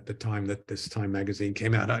at the time that this Time magazine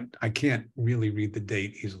came out, I can't really read the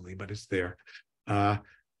date easily, but it's there.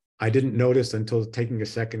 I didn't notice until taking a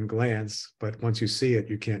second glance, but once you see it,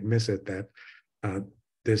 you can't miss it, that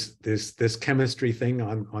this chemistry thing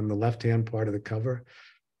on the left-hand part of the cover,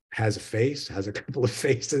 has a face, has a couple of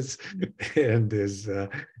faces, and is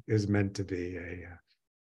meant to be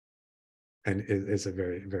and is a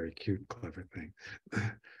very, very cute, clever thing. All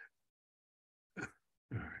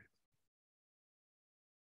right.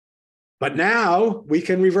 But now we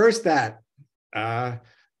can reverse that.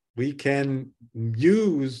 We can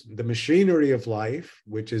use the machinery of life,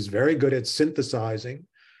 which is very good at synthesizing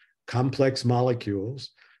complex molecules,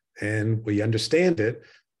 and we understand it,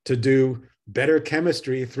 to do better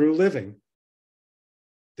chemistry through living.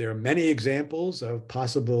 There are many examples of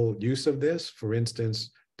possible use of this. For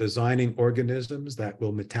instance, designing organisms that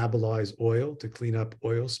will metabolize oil to clean up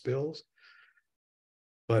oil spills.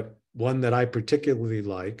 But one that I particularly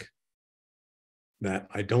like, that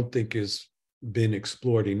I don't think has been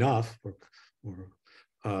explored enough,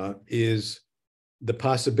 is the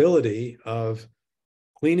possibility of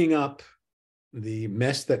cleaning up the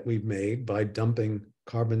mess that we've made by dumping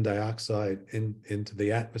carbon dioxide into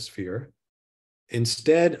the atmosphere.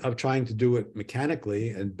 Instead of trying to do it mechanically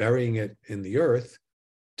and burying it in the earth,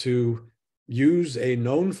 to use a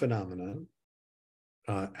known phenomenon,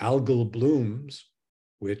 algal blooms,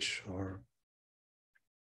 which are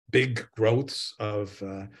big growths of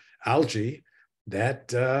algae that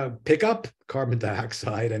pick up carbon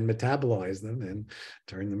dioxide and metabolize them and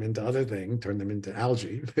turn them into other things, turn them into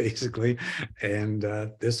algae, basically. And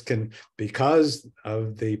this can, because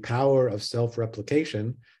of the power of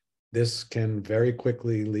self-replication, this can very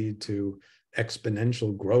quickly lead to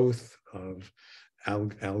exponential growth of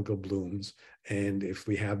algal blooms. And if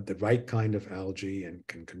we have the right kind of algae and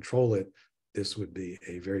can control it, this would be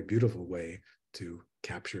a very beautiful way to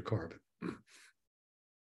capture carbon.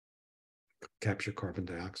 Capture carbon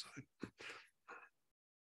dioxide.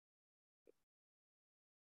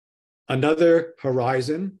 Another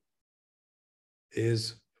horizon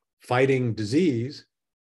is fighting disease.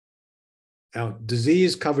 Now,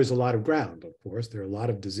 disease covers a lot of ground, of course. There are a lot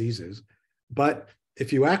of diseases. But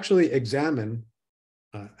if you actually examine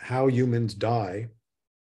how humans die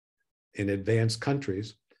in advanced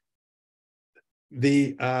countries,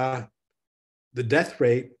 the death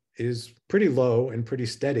rate is pretty low and pretty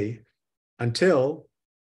steady until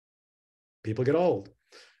people get old.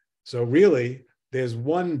 So really, there's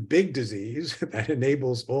one big disease that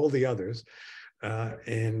enables all the others.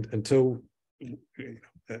 And until,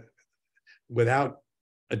 without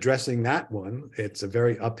addressing that one, it's a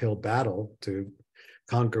very uphill battle to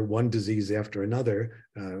conquer one disease after another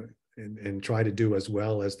and try to do as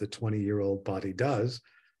well as the 20-year-old body does.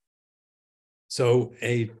 So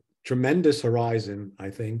a tremendous horizon, I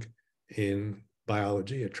think, in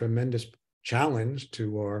biology, a tremendous challenge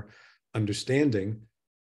to our understanding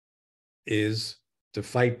is to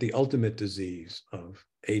fight the ultimate disease of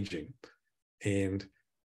aging. And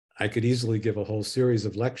I could easily give a whole series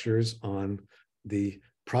of lectures on the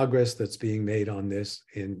progress that's being made on this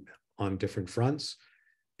on different fronts.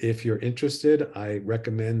 If you're interested, I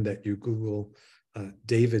recommend that you Google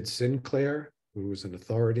David Sinclair, who is an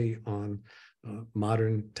authority on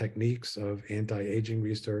modern techniques of anti-aging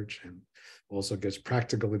research, and also gives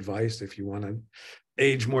practical advice if you want to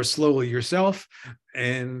age more slowly yourself.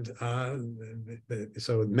 And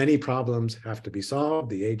so many problems have to be solved.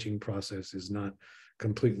 The aging process is not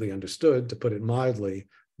completely understood, to put it mildly,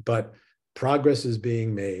 but progress is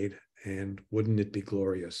being made. And wouldn't it be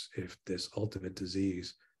glorious if this ultimate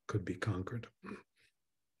disease could be conquered?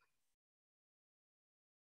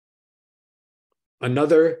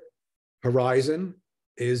 Another horizon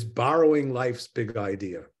is borrowing life's big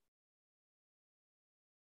idea.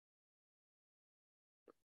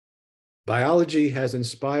 Biology has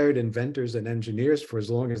inspired inventors and engineers for as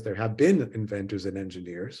long as there have been inventors and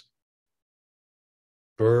engineers.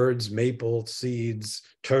 Birds, maple, seeds,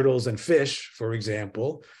 turtles, and fish, for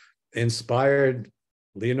example, inspired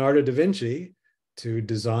Leonardo da Vinci to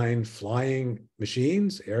design flying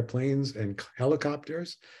machines, airplanes and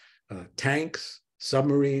helicopters, tanks,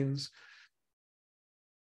 submarines.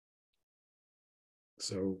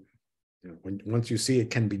 So, once you see it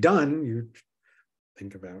can be done, you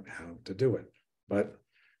think about how to do it. But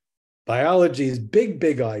biology's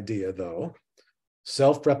big idea, though,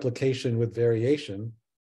 self-replication with variation,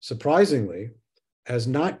 surprisingly, has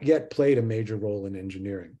not yet played a major role in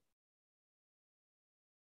engineering.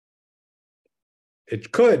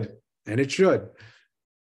 It could, and it should.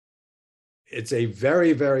 It's a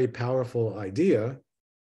very, very powerful idea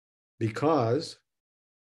because,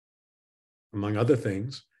 among other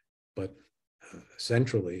things, but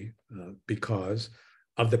centrally, because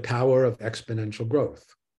of the power of exponential growth.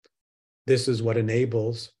 This is what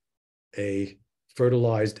enables a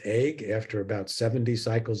fertilized egg after about 70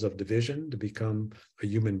 cycles of division to become a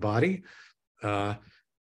human body.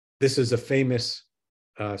 this is a famous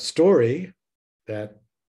story that,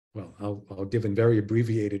 well, I'll give in very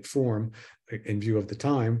abbreviated form in view of the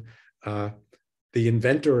time. The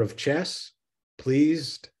inventor of chess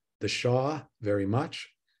pleased the Shah very much,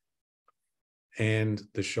 and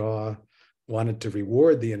the Shah wanted to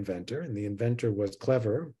reward the inventor, and the inventor was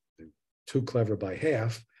clever, too clever by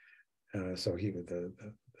half. So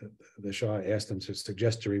the Shah asked him to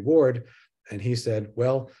suggest a reward, and he said,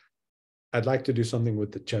 well, I'd like to do something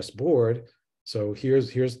with the chessboard, so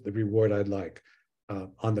here's the reward I'd like.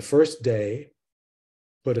 On the first day,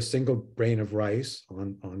 put a single grain of rice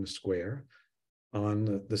on the square.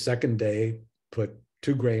 On the second day, put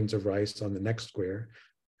 2 grains of rice on the next square,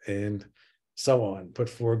 and so on. Put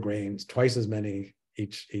 4 grains, twice as many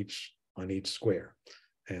each on each square.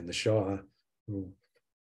 And the Shah, who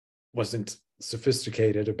wasn't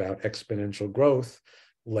sophisticated about exponential growth,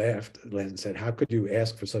 laughed and said, how could you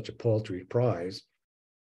ask for such a paltry prize?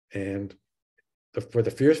 And for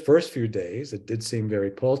the first few days, it did seem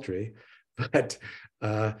very paltry, but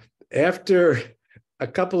after a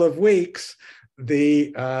couple of weeks,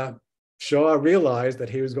 the Shah realized that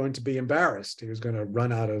he was going to be embarrassed. He was going to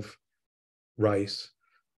run out of rice,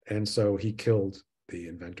 and so he killed the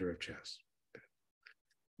inventor of chess.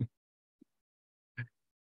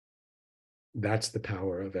 That's the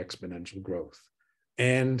power of exponential growth.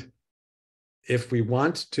 And if we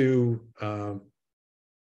want to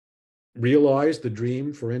realize the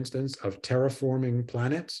dream, for instance, of terraforming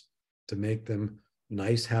planets to make them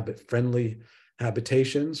nice, friendly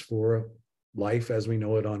habitations for life as we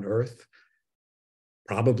know it on Earth,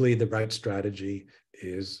 probably the right strategy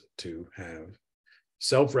is to have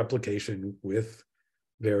self-replication with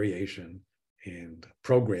variation and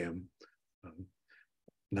program,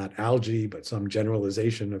 not algae, but some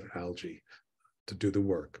generalization of algae to do the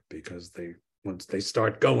work, because once they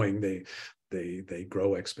start going, they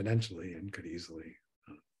grow exponentially and could easily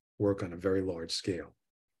work on a very large scale.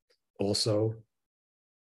 Also,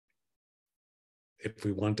 if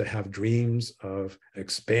we want to have dreams of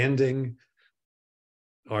expanding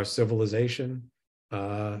our civilization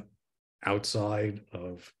outside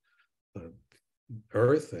of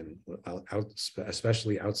Earth and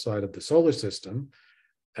especially outside of the solar system,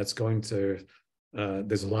 that's going to,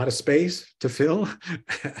 there's a lot of space to fill,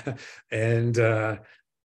 and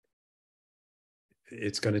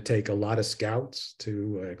it's going to take a lot of scouts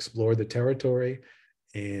to explore the territory,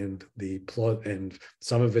 and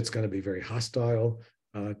some of it's going to be very hostile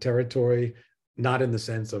territory, not in the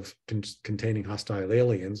sense of containing hostile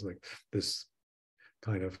aliens like this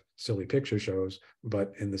kind of silly picture shows,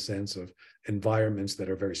 but in the sense of environments that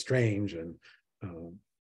are very strange and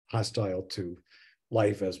hostile to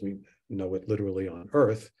life as we know it literally on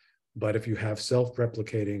Earth. But if you have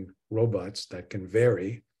self-replicating robots that can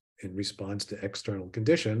vary in response to external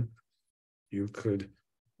condition, you could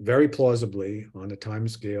very plausibly, on a time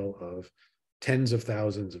scale of tens of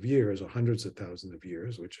thousands of years or hundreds of thousands of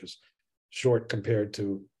years, which is short compared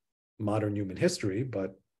to modern human history,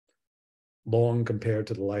 but long compared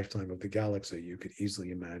to the lifetime of the galaxy, you could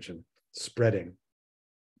easily imagine spreading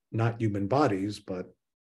not human bodies, but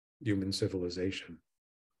human civilization,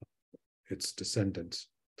 its descendants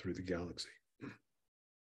through the galaxy.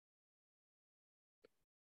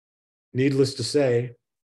 Needless to say,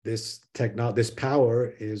 this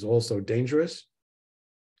power is also dangerous,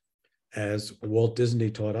 as Walt Disney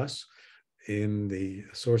taught us in The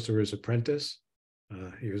Sorcerer's Apprentice.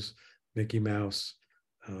 Here's Mickey Mouse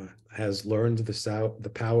has learned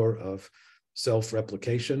the power of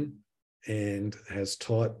self-replication and has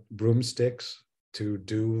taught broomsticks to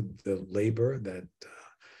do the labor that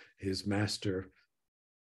his master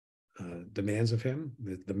demands of him,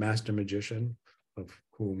 the master magician, of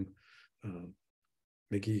whom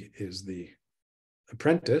Mickey is the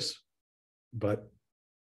apprentice, but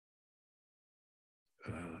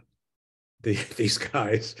these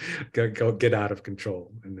guys get out of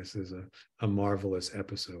control, and this is a marvelous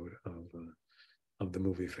episode of the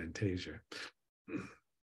movie Fantasia.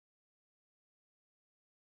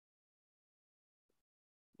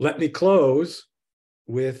 Let me close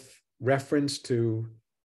with reference to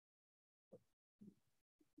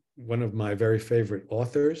one of my very favorite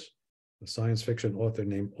authors, a science fiction author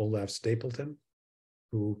named Olaf Stapledon,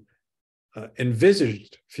 who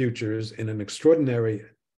envisaged futures in an extraordinarily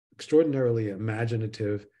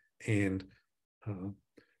imaginative and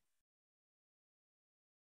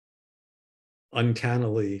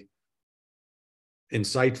uncannily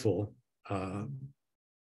insightful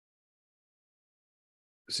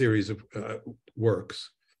series of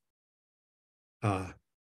works.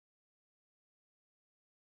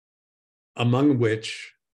 Among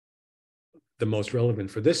which the most relevant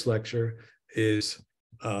for this lecture is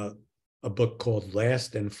a book called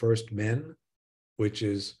Last and First Men, which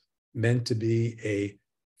is meant to be a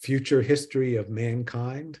future history of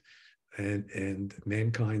mankind and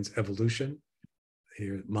mankind's evolution.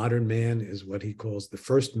 Here, modern man is what he calls the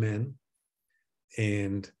first men,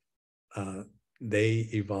 and they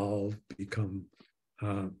evolve, become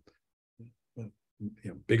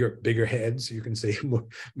bigger heads, you can say,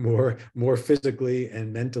 more physically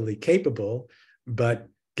and mentally capable, but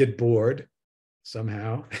get bored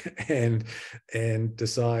somehow and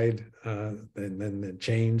decide, and then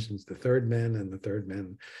change into the third men, and the third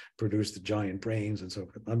men produce the giant brains and so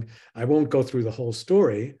forth. I won't go through the whole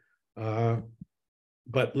story,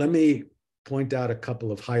 but let me point out a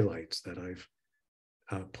couple of highlights that I've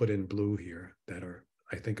put in blue here that are,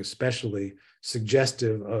 I think, especially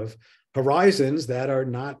suggestive of horizons that are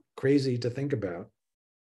not crazy to think about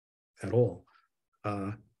at all.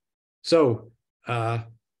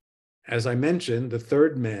 As I mentioned, the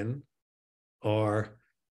third men are,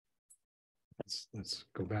 let's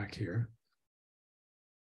go back here.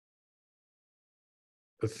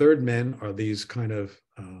 The third men are these kind of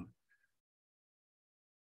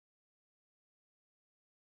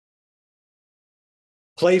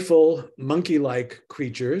playful, monkey-like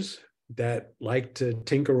creatures that like to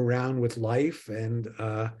tinker around with life and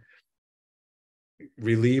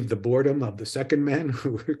relieve the boredom of the second men,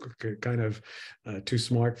 who are kind of too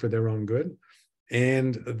smart for their own good.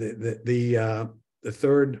 And the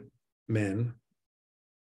third men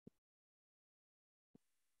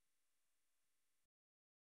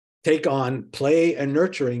take on play and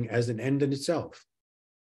nurturing as an end in itself.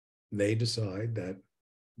 They decide that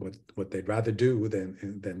what they'd rather do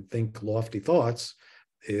than think lofty thoughts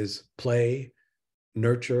is play,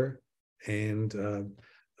 nurture, and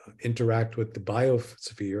interact with the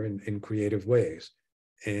biosphere in creative ways.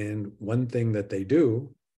 And one thing that they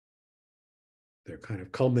do, their kind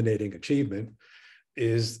of culminating achievement,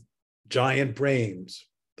 is giant brains.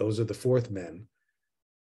 Those are the fourth men.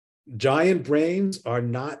 Giant brains are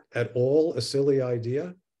not at all a silly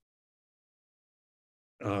idea.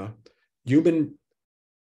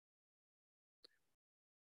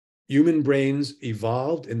 Human brains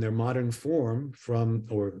evolved in their modern form from,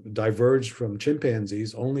 or diverged from,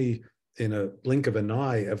 chimpanzees only in a blink of an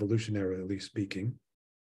eye, evolutionarily speaking.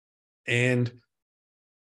 And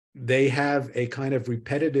they have a kind of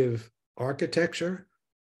repetitive architecture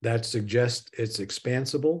that suggests it's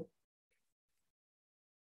expansible.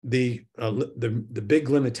 The big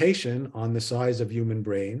limitation on the size of human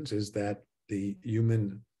brains is that the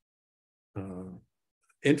human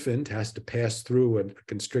infant has to pass through a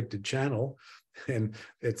constricted channel, and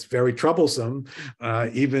it's very troublesome,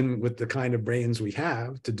 even with the kind of brains we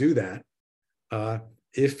have, to do that.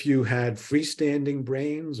 If you had freestanding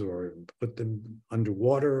brains or put them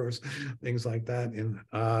underwater or things like that,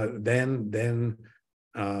 then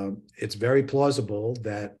it's very plausible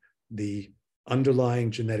that the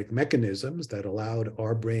underlying genetic mechanisms that allowed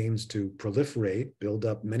our brains to proliferate, build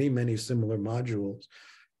up many similar modules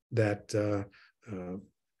that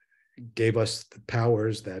gave us the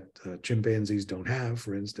powers that chimpanzees don't have,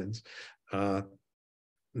 for instance, that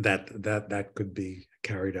could be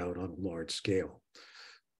carried out on a large scale.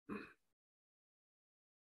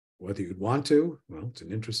 Whether you'd want to, well, it's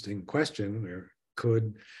an interesting question. There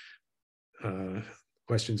could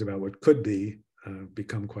questions about what could be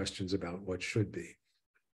become questions about what should be.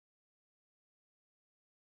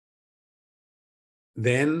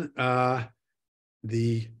 Then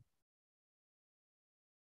the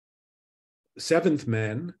seventh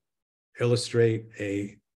men illustrate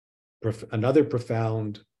another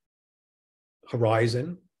profound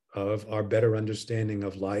horizon of our better understanding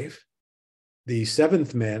of life. The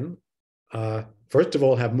seventh men, first of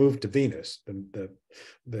all, have moved to Venus.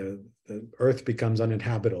 The Earth becomes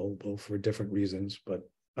uninhabitable for different reasons, but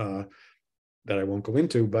that I won't go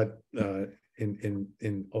into. But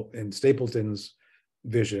in Stapleton's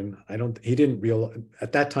vision, he didn't realize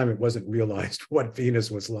at that time, it wasn't realized what Venus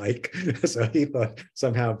was like. So he thought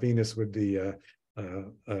somehow Venus would be a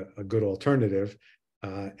good alternative.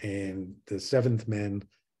 And the seventh men,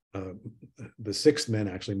 the sixth men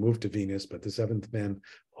actually moved to Venus, but the seventh men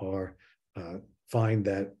find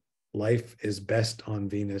that life is best on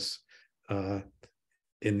Venus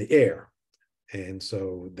in the air. And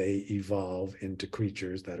so they evolve into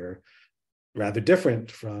creatures that are rather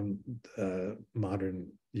different from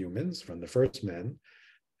modern humans, from the first men.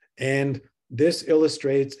 And this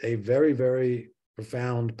illustrates a very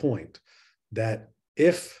profound point, that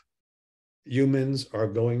if humans are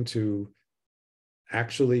going to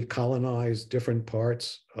actually colonize different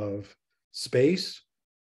parts of space,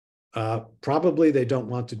 Probably they don't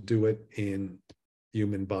want to do it in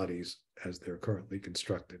human bodies as they're currently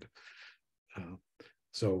constructed.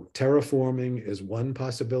 So terraforming is one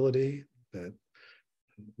possibility, that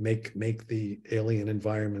make the alien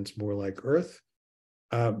environments more like Earth.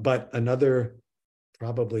 But another,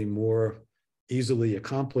 probably more easily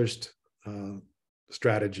accomplished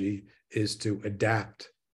strategy is to adapt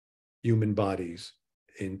human bodies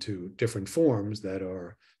into different forms that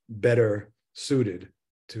are better suited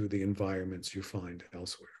to the environments you find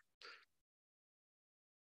elsewhere.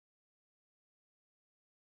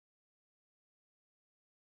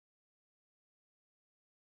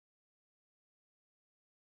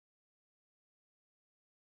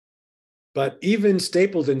 But even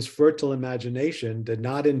Stapleton's fertile imagination did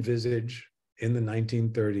not envisage in the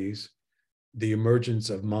 1930s the emergence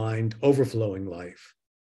of mind overflowing life.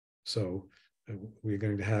 So we're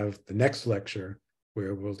going to have the next lecture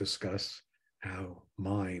where we'll discuss how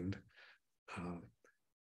mind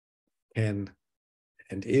can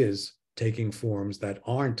and is taking forms that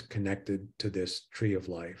aren't connected to this tree of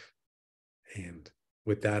life. And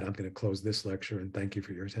with that, I'm going to close this lecture and thank you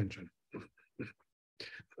for your attention.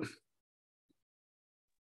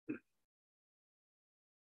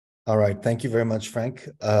 All right, thank you very much, Frank.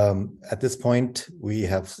 At this point, we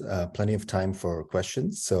have plenty of time for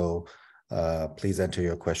questions, so please enter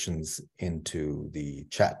your questions into the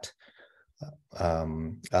chat.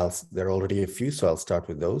 There are already a few, so I'll start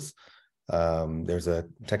with those. There's a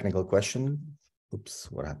technical question.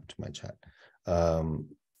 Oops, what happened to my chat?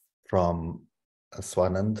 From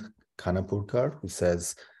Swanand Kanapurkar, who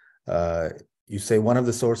says, you say one of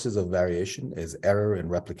the sources of variation is error in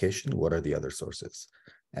replication. What are the other sources?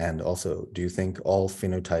 And also, do you think all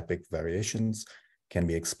phenotypic variations can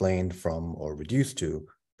be explained from or reduced to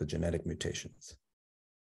the genetic mutations?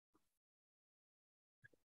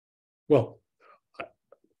 Well,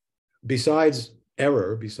 besides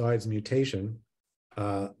error, besides mutation,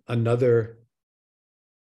 another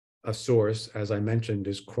source, as I mentioned,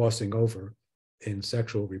 is crossing over in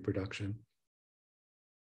sexual reproduction.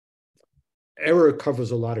 Error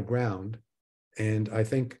covers a lot of ground. And I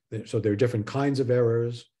think that, so there are different kinds of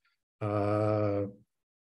errors, but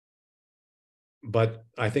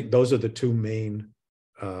I think those are the two main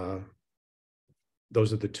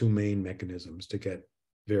mechanisms to get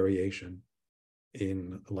variation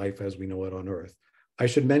in life as we know it on Earth. I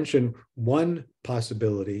should mention one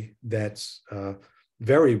possibility that's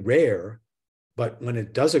very rare, but when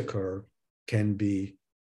it does occur, can be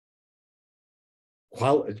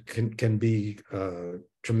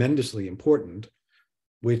tremendously important,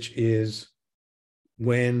 which is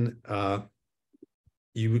when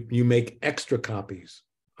you make extra copies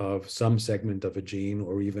of some segment of a gene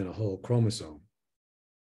or even a whole chromosome,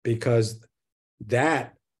 because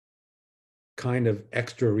that kind of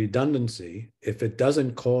extra redundancy, if it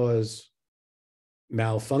doesn't cause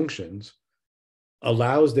malfunctions,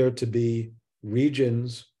 allows there to be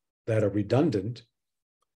regions that are redundant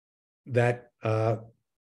that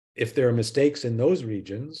if there are mistakes in those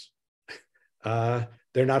regions, they're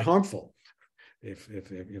not harmful. If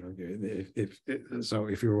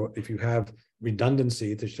you have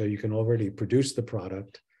redundancy so you can already produce the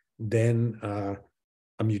product, then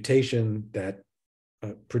a mutation that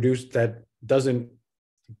that doesn't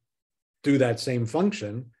do that same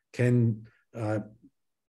function can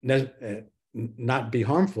not be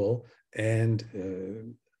harmful,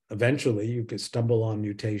 and eventually you could stumble on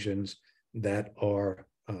mutations that are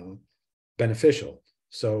beneficial.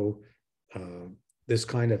 So this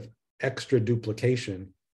kind of extra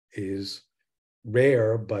duplication is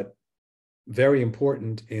rare, but very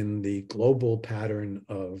important in the global pattern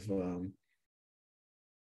of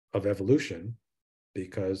evolution,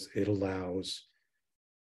 because it allows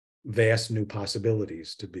vast new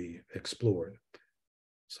possibilities to be explored.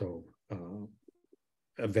 So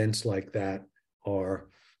events like that are,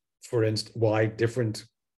 for instance, why different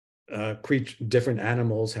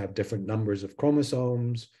animals have different numbers of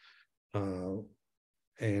chromosomes,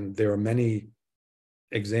 and there are many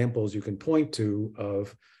examples you can point to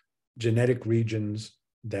of genetic regions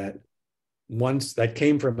that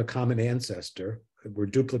came from a common ancestor, were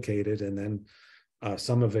duplicated, and then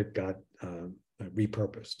some of it got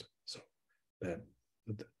repurposed. So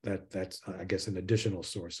that's I guess an additional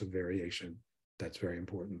source of variation that's very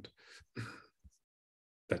important.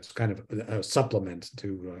 That's kind of a supplement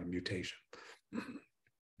to mutation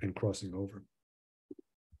and crossing over.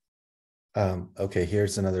 Okay,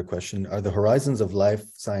 here's another question. Are the horizons of life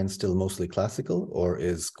science still mostly classical, or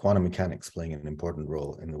is quantum mechanics playing an important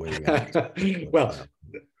role in the way we understand? Well,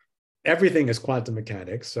 everything is quantum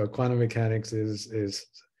mechanics. So quantum mechanics is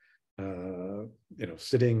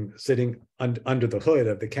sitting under the hood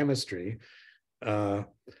of the chemistry.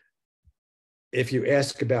 If you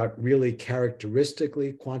ask about really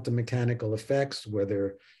characteristically quantum mechanical effects,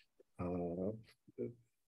 whether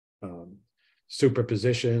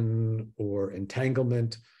superposition or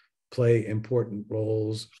entanglement play important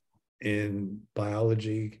roles in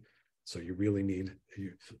biology, so you really need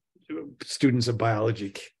students of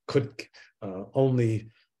biology could only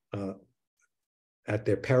at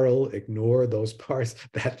their peril ignore those parts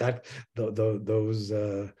those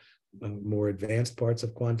more advanced parts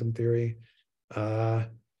of quantum theory. That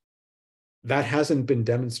hasn't been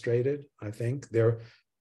demonstrated. I think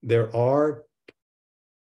there are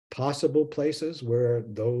possible places where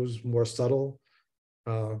those more subtle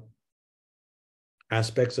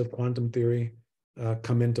aspects of quantum theory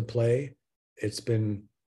come into play. It's been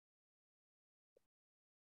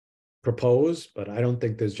proposed, but I don't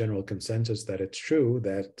think there's general consensus that it's true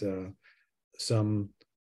that some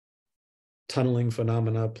tunneling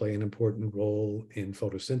phenomena play an important role in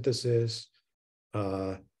photosynthesis.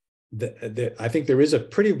 I think there is a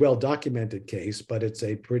pretty well documented case, but it's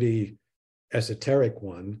a pretty esoteric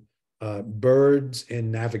one. Birds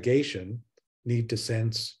in navigation need to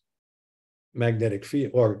sense magnetic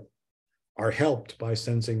field, or are helped by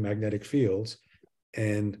sensing magnetic fields,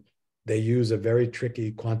 and they use a very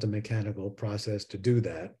tricky quantum mechanical process to do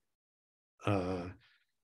that.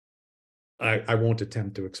 I won't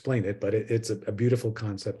attempt to explain it, but it's a beautiful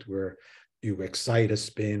concept where you excite a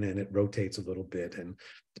spin and it rotates a little bit, and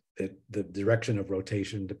the direction of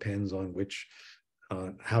rotation depends on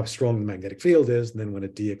how strong the magnetic field is, and then when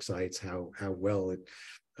it de-excites, how well it,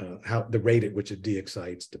 how the rate at which it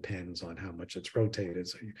de-excites depends on how much it's rotated.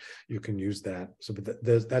 So you can use that. So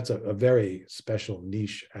that's a very special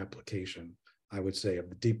niche application, I would say, of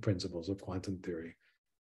the deep principles of quantum theory.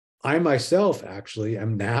 I myself actually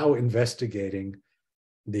am now investigating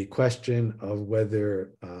the question of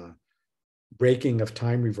whether breaking of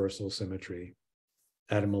time reversal symmetry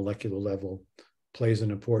at a molecular level plays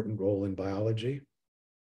an important role in biology.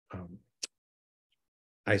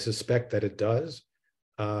 I suspect that it does,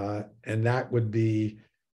 and that would be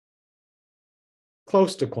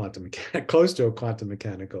close to a quantum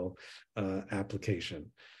mechanical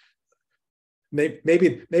application.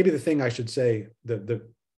 Maybe the thing I should say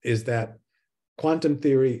is that quantum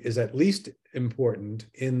theory is at least important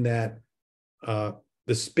in that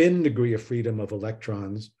the spin degree of freedom of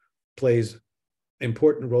electrons plays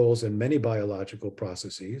important roles in many biological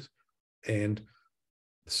processes, and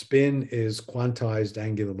spin is quantized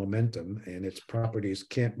angular momentum, and its properties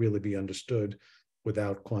can't really be understood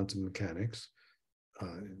without quantum mechanics.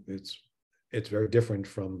 It's very different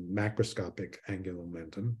from macroscopic angular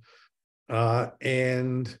momentum.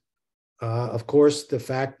 Of course, the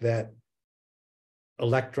fact that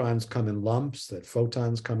electrons come in lumps, that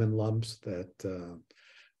photons come in lumps, that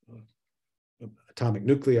atomic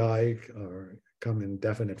nuclei come in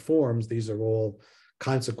definite forms, these are all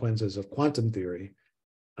consequences of quantum theory.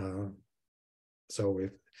 So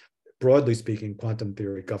if, broadly speaking, quantum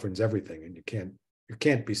theory governs everything, and you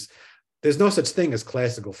can't be, there's no such thing as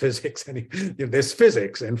classical physics. There's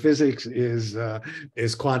physics, and physics is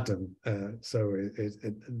quantum. So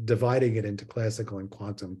dividing it into classical and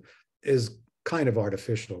quantum is kind of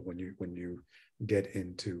artificial when you get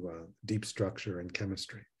into deep structure and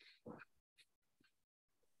chemistry.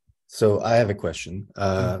 So I have a question.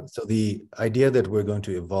 So the idea that we're going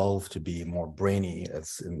to evolve to be more brainy,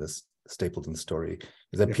 as in this Stapleton story,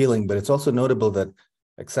 is appealing, but it's also notable that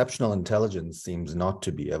exceptional intelligence seems not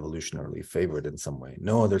to be evolutionarily favored in some way.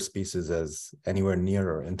 No other species has anywhere near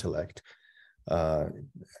our intellect,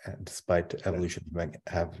 despite evolution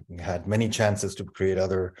having had many chances to create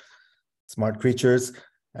other smart creatures.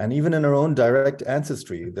 And even in our own direct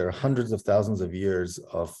ancestry, there are hundreds of thousands of years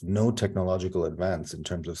of no technological advance in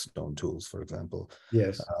terms of stone tools, for example.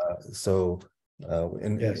 Yes.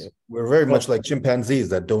 We're very much like chimpanzees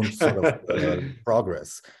that don't sort of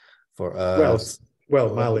progress.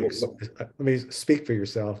 Well, Malik, let me speak for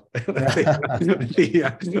yourself.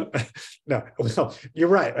 No, well, you're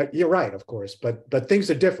right, of course, but things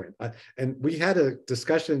are different. And we had a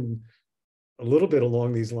discussion a little bit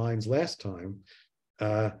along these lines last time.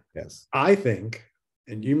 Yes, I think,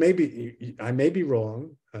 and I may be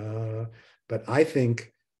wrong, but I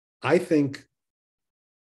think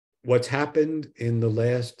what's happened in the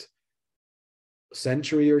last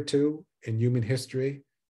century or two in human history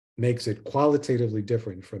makes it qualitatively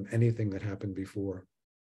different from anything that happened before.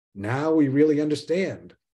 Now we really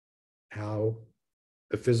understand how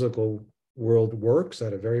the physical world works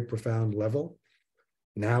at a very profound level.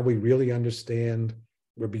 Now we really understand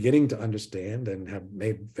we're beginning to understand and have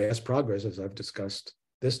made vast progress, as I've discussed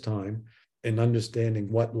this time, in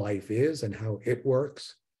understanding what life is and how it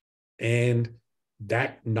works. And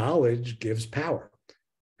that knowledge gives power.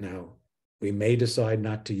 Now, we may decide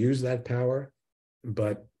not to use that power,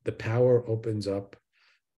 but the power opens up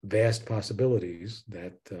vast possibilities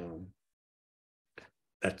that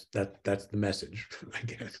that's the message, I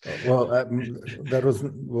guess. Well,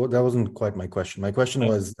 that wasn't quite my question. My question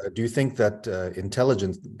was, do you think that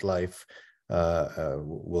intelligent life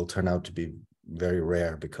will turn out to be very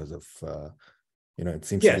rare because of, it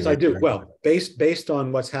seems yes, to be I do. Well, based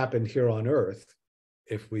on what's happened here on Earth,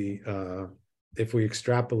 if we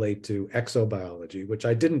extrapolate to exobiology, which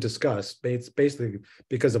I didn't discuss, it's basically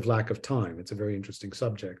because of lack of time. It's a very interesting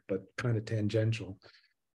subject, but kind of tangential,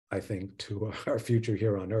 I think, to our future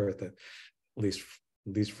here on Earth, at least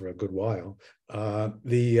for a good while. But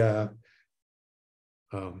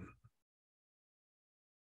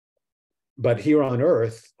here on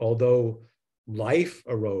Earth, although life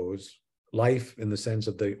arose, life in the sense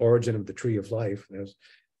of the origin of the tree of life,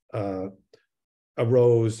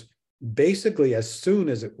 arose basically as soon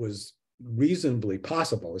as it was reasonably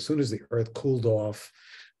possible, as soon as the Earth cooled off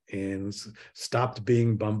and stopped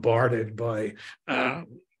being bombarded by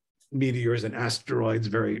meteors and asteroids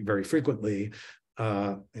very, very frequently,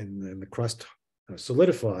 and the crust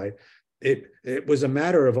solidified. It was a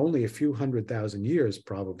matter of only a few 100,000 years,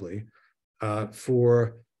 probably,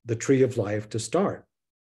 for the tree of life to start,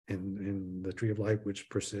 in the tree of life, which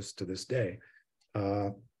persists to this day.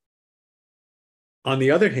 On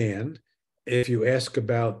the other hand, if you ask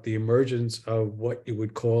about the emergence of what you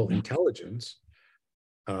would call intelligence,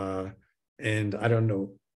 and I don't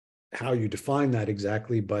know how you define that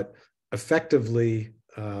exactly, but effectively,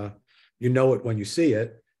 you know it when you see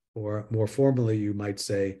it, or more formally, you might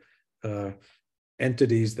say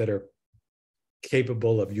entities that are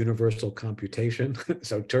capable of universal computation.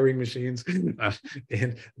 So Turing machines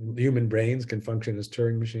and human brains can function as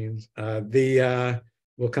Turing machines.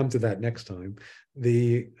 We'll come to that next time.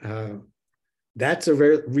 That's a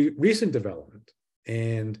very recent development,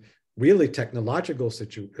 and really technological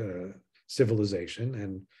civilization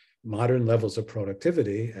and modern levels of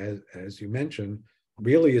productivity, as you mentioned,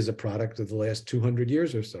 really is a product of the last 200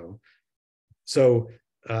 years or so. So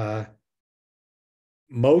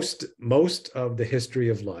most of the history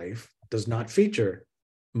of life does not feature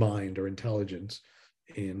mind or intelligence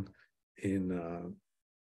in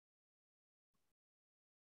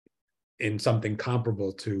something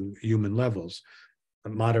comparable to human levels,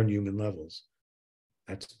 modern human levels.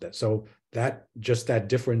 So that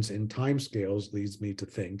difference in timescales leads me to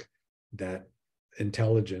think that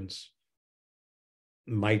intelligence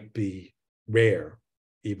might be rare,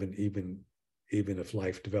 even if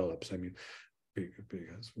life develops. I mean,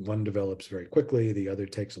 because one develops very quickly, the other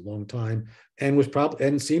takes a long time,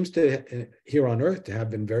 and seems to here on Earth to have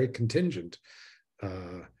been very contingent.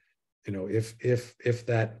 If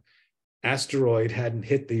that asteroid hadn't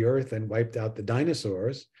hit the Earth and wiped out the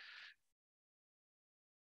dinosaurs,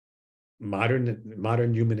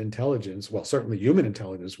 modern human intelligence, well, certainly human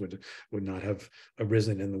intelligence would not have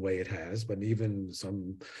arisen in the way it has, but even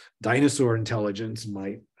some dinosaur intelligence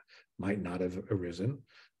might not have arisen.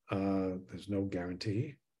 There's no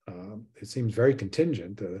guarantee. It seems very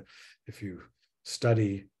contingent. If you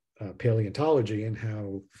study paleontology and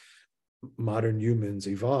how modern humans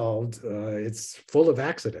evolved, it's full of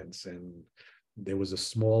accidents, and there was a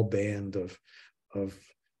small band of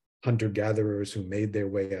hunter-gatherers who made their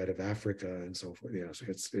way out of Africa and so forth. So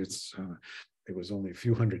it was only a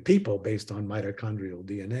few hundred people based on mitochondrial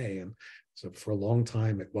DNA, and so for a long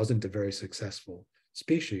time it wasn't a very successful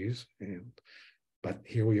species, but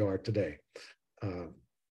here we are today.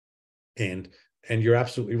 And you're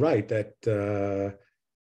absolutely right that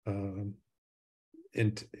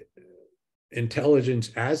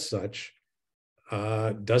intelligence as such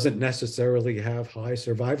doesn't necessarily have high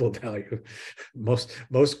survival value. Most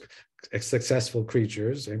successful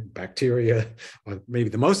creatures, and bacteria are maybe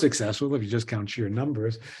the most successful if you just count sheer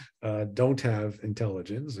numbers, don't have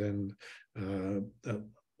intelligence, and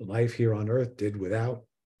life here on Earth did without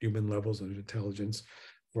human levels of intelligence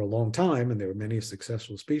for a long time, and there were many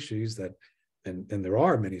successful species and there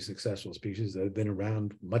are many successful species that have been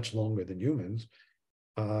around much longer than humans,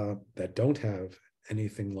 that don't have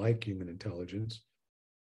anything like human intelligence.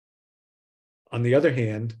 On the other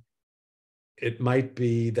hand, it might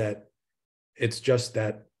be that it's just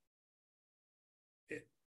that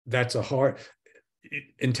that's a hard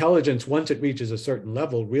intelligence, once it reaches a certain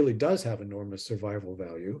level, really does have enormous survival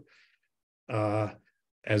value.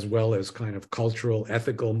 as well as kind of cultural,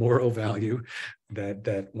 ethical, moral value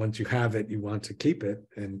that once you have it, you want to keep it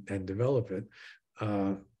and develop it.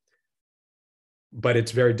 But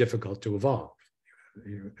it's very difficult to evolve.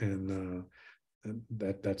 And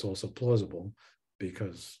that's also plausible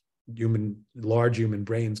because large human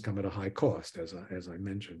brains come at a high cost, as I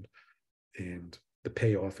mentioned, and the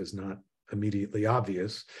payoff is not immediately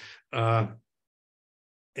obvious.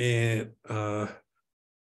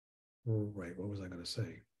 Right, what was I going to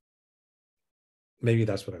say? Maybe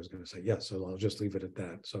that's what I was going to say. Yes, so I'll just leave it at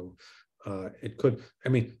that. So it could, I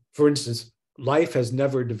mean, for instance, life has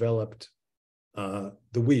never developed the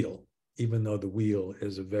wheel, even though the wheel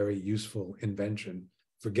is a very useful invention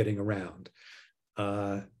for getting around.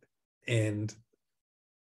 And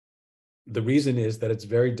the reason is that it's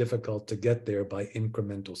very difficult to get there by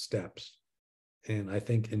incremental steps. And I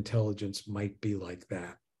think intelligence might be like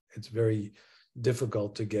that. It's very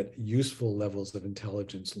difficult to get useful levels of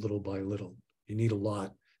intelligence little by little. You need a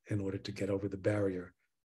lot in order to get over the barrier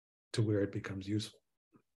to where it becomes useful.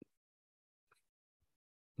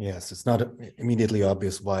 Yes, it's not immediately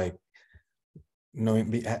obvious why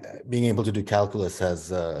being able to do calculus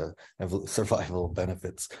has survival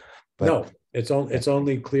benefits. But no, it's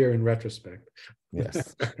only clear in retrospect.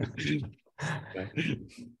 Yes.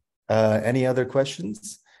 Any other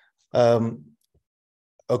questions?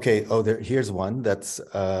 Okay. Oh, here's one that's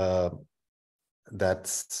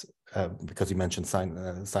because you mentioned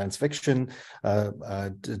science fiction.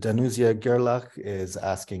 Danusia Gerlach is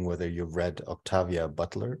asking whether you've read Octavia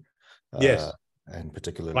Butler. Yes. And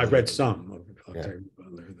particularly, I read some of Octavia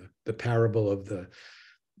Butler, the parable of the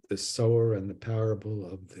sower and the parable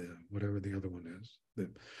of the whatever the other one is.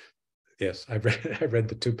 Yes, I read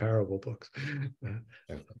the two parable books.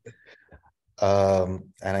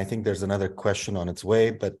 And I think there's another question on its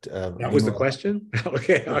way, but that was the question.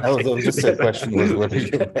 Okay, that was just a question. Was whether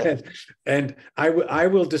you read. And I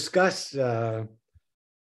will discuss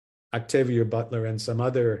Octavia Butler and some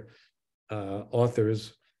other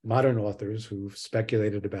authors, modern authors who've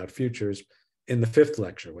speculated about futures in the 5th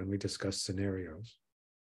lecture when we discuss scenarios.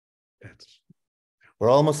 We're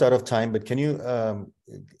almost out of time, but can you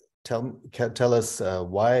tell us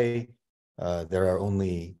why there are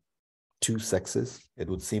only 2 sexes? It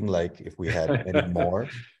would seem like if we had many more,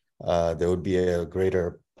 there would be a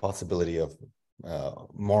greater possibility of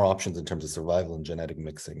more options in terms of survival and genetic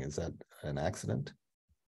mixing. Is that an accident?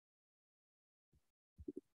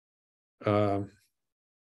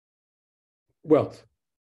 Well,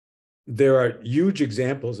 there are huge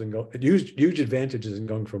examples and huge advantages in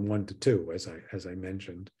going from 1 to 2, as I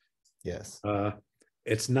mentioned. Yes.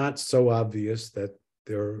 It's not so obvious that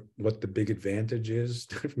what the big advantage is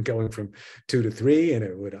going from 2 to 3, and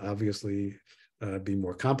it would obviously be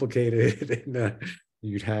more complicated. And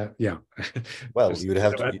you'd have, well, you'd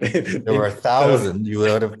have to. There were 1,000. You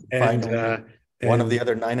would have find one of the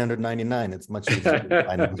other 999. It's much easier to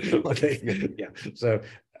find. Yeah. So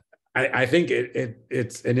I think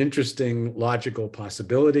it's an interesting logical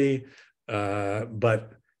possibility,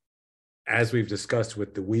 but as we've discussed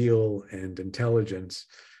with the wheel and intelligence,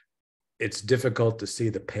 it's difficult to see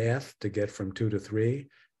the path to get from 2 to 3.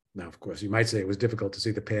 Now, of course, you might say it was difficult to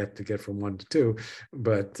see the path to get from 1 to 2,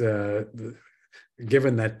 but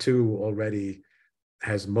given that 2 already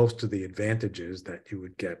has most of the advantages that you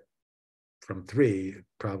would get from 3, it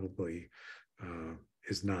probably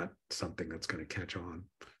is not something that's going to catch on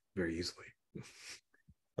very easily.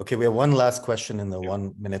 Okay, we have one last question in the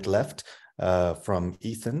 1 minute left from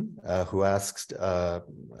Ethan, who asks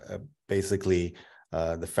basically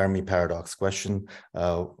the Fermi paradox question.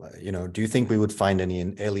 Do you think we would find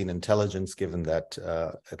any alien intelligence, given that,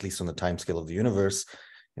 at least on the timescale of the universe,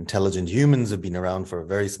 intelligent humans have been around for a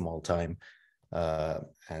very small time?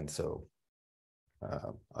 And so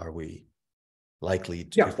are we likely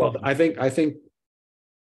to? Yeah, well, I think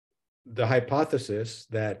the hypothesis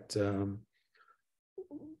that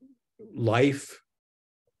life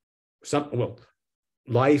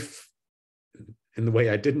in the way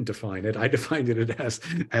I didn't define it, I defined it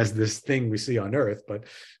as this thing we see on Earth, but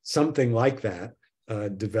something like that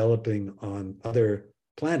developing on other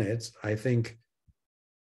planets. I think,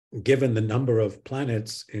 given the number of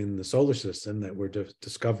planets in the solar system that we're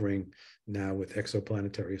discovering now with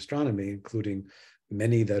exoplanetary astronomy, including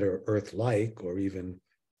many that are Earth-like or even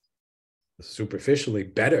superficially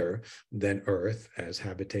better than Earth as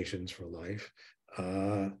habitations for life,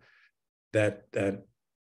 that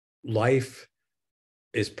life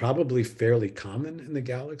is probably fairly common in the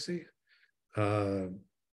galaxy.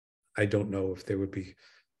 I don't know if there would be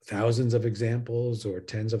thousands of examples or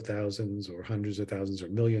tens of thousands or hundreds of thousands or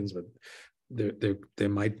millions, but there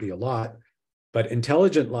might be a lot. But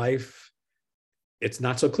intelligent life, it's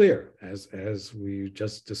not so clear, as we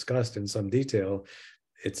just discussed in some detail.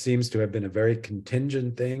 It seems to have been a very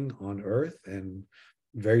contingent thing on Earth and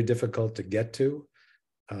very difficult to get to.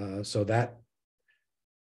 So that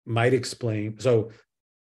might explain. So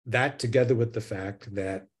that, together with the fact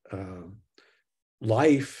that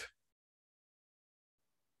life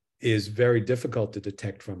is very difficult to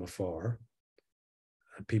detect from afar.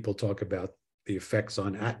 People talk about the effects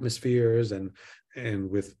on atmospheres, and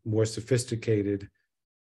with more sophisticated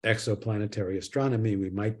exoplanetary astronomy,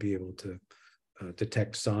 we might be able to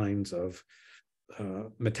detect signs of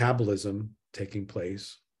metabolism taking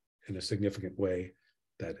place in a significant way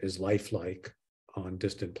that is lifelike on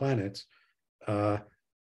distant planets.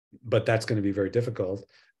 But that's going to be very difficult.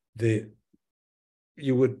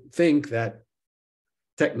 You would think that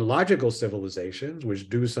technological civilizations, which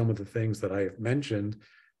do some of the things that I have mentioned,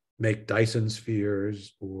 make Dyson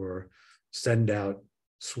spheres or send out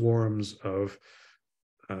swarms of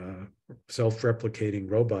self-replicating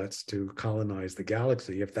robots to colonize the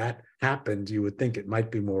galaxy. If that happened, you would think it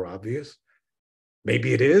might be more obvious.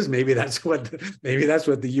 Maybe it is. Maybe that's what the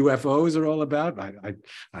UFOs are all about.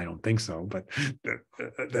 I don't think so. But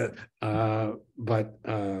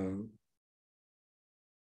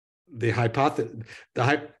the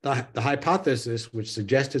hypothesis, which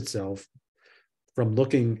suggests itself from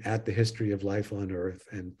looking at the history of life on Earth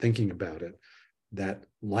and thinking about it, that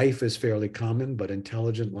life is fairly common, but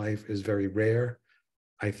intelligent life is very rare,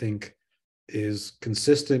 I think is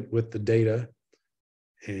consistent with the data,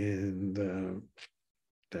 and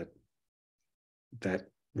that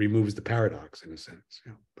removes the paradox in a sense.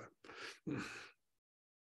 Yeah.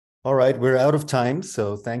 All right, we're out of time.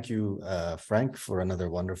 So thank you, Frank, for another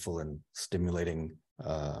wonderful and stimulating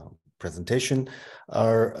presentation.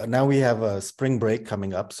 Now we have a spring break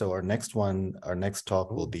coming up. So our next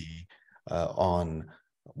talk will be on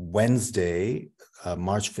Wednesday,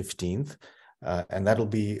 March 15th. And that'll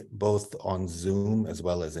be both on Zoom as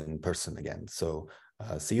well as in person again. So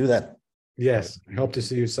see you then. Yes, I hope to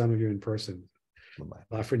see some of you in person.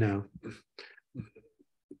 Bye-bye. Bye for now.